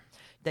 Sure.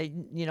 They,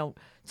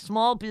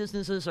 small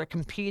businesses are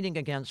competing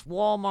against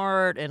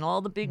Walmart and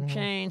all the big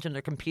chains, and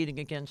they're competing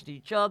against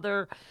each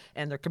other,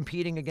 and they're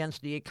competing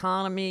against the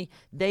economy.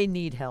 They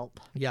need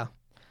help. Yeah,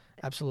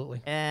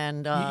 absolutely.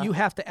 And you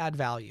have to add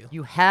value.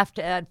 You have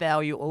to add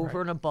value over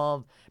and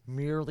above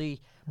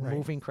merely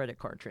moving credit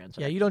card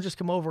transactions. Yeah, you don't just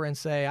come over and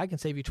say, I can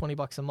save you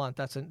 $20 a month.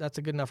 That's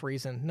a good enough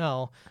reason.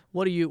 No.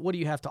 What do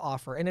you have to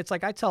offer? And it's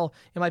like I tell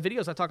in my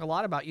videos, I talk a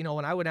lot about,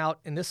 when I went out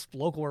in this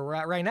local where we're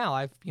at right now,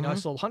 I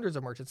sold hundreds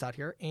of merchants out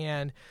here.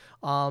 And,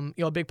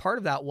 a big part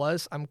of that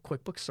was I'm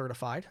QuickBooks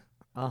certified.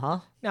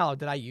 Now,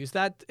 did I use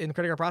that in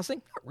credit card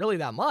processing? Not really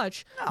that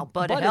much. No,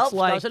 but it helps,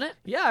 doesn't it?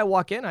 Yeah, I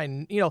walk in,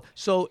 I'm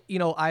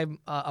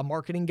a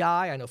marketing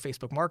guy. I know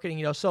Facebook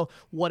marketing, so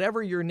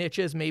whatever your niche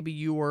is, maybe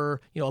you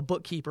were, a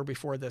bookkeeper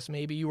before this,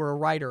 maybe you were a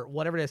writer,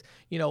 whatever it is,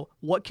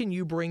 what can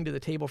you bring to the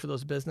table for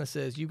those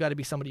businesses? You've got to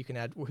be somebody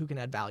who can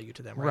add value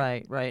to them,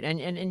 right? Right.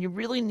 And you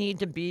really need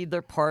to be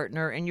their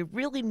partner, and you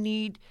really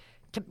need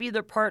to be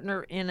their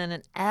partner in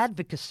an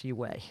advocacy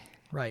way.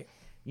 Right.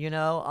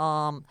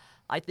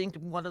 I think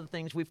one of the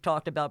things we've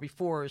talked about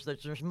before is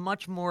that there's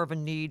much more of a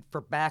need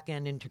for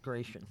back-end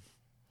integration.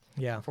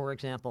 Yeah. For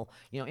example,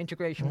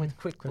 integration with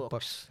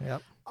QuickBooks.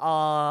 Yep.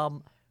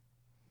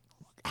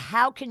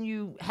 How can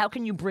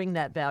you bring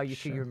that value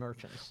to your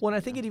merchants? Well, and I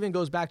think it even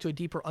goes back to a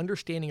deeper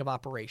understanding of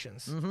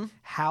operations.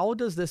 How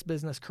does this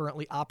business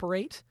currently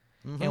operate?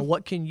 And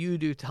what can you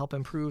do to help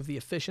improve the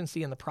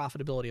efficiency and the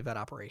profitability of that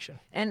operation?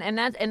 And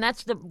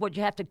that's what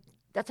you have to.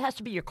 That has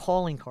to be your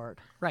calling card.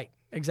 Right.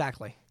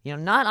 Exactly.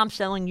 Not I'm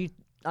selling you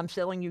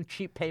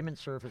cheap payment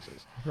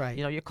services. Right.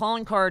 Your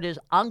calling card is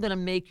I'm going to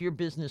make your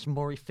business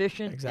more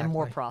efficient and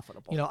more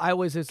profitable.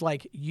 It's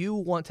like you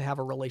want to have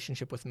a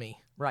relationship with me.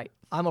 Right.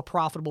 I'm a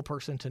profitable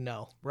person to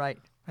know. Right.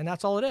 And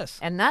that's all it is.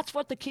 And that's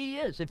what the key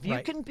is. If you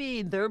can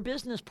be their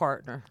business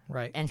partner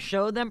and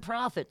show them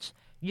profits,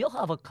 you'll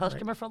have a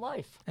customer for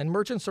life. And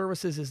merchant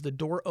services is the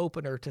door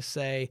opener to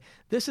say,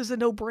 this is a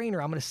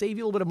no-brainer. I'm going to save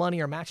you a little bit of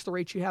money or match the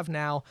rates you have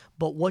now,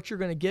 but what you're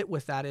going to get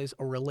with that is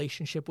a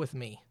relationship with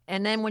me.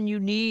 And then when you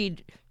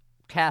need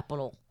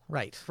capital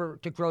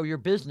to grow your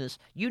business,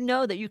 you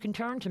know that you can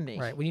turn to me.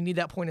 Right. When you need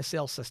that point of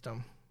sale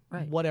system,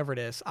 whatever it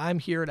is, I'm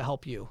here to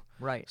help you.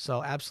 Right.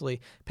 So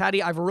absolutely.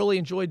 Patty, I've really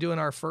enjoyed doing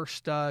our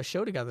first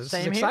show together. This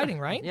is exciting,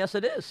 right? Yes,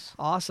 it is.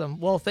 Awesome.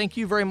 Well, thank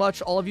you very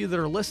much, all of you that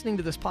are listening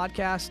to this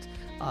podcast.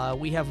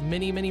 We have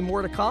many, many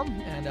more to come,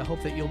 and I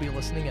hope that you'll be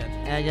listening in.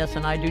 Yes,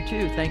 and I do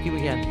too. Thank you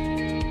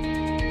again.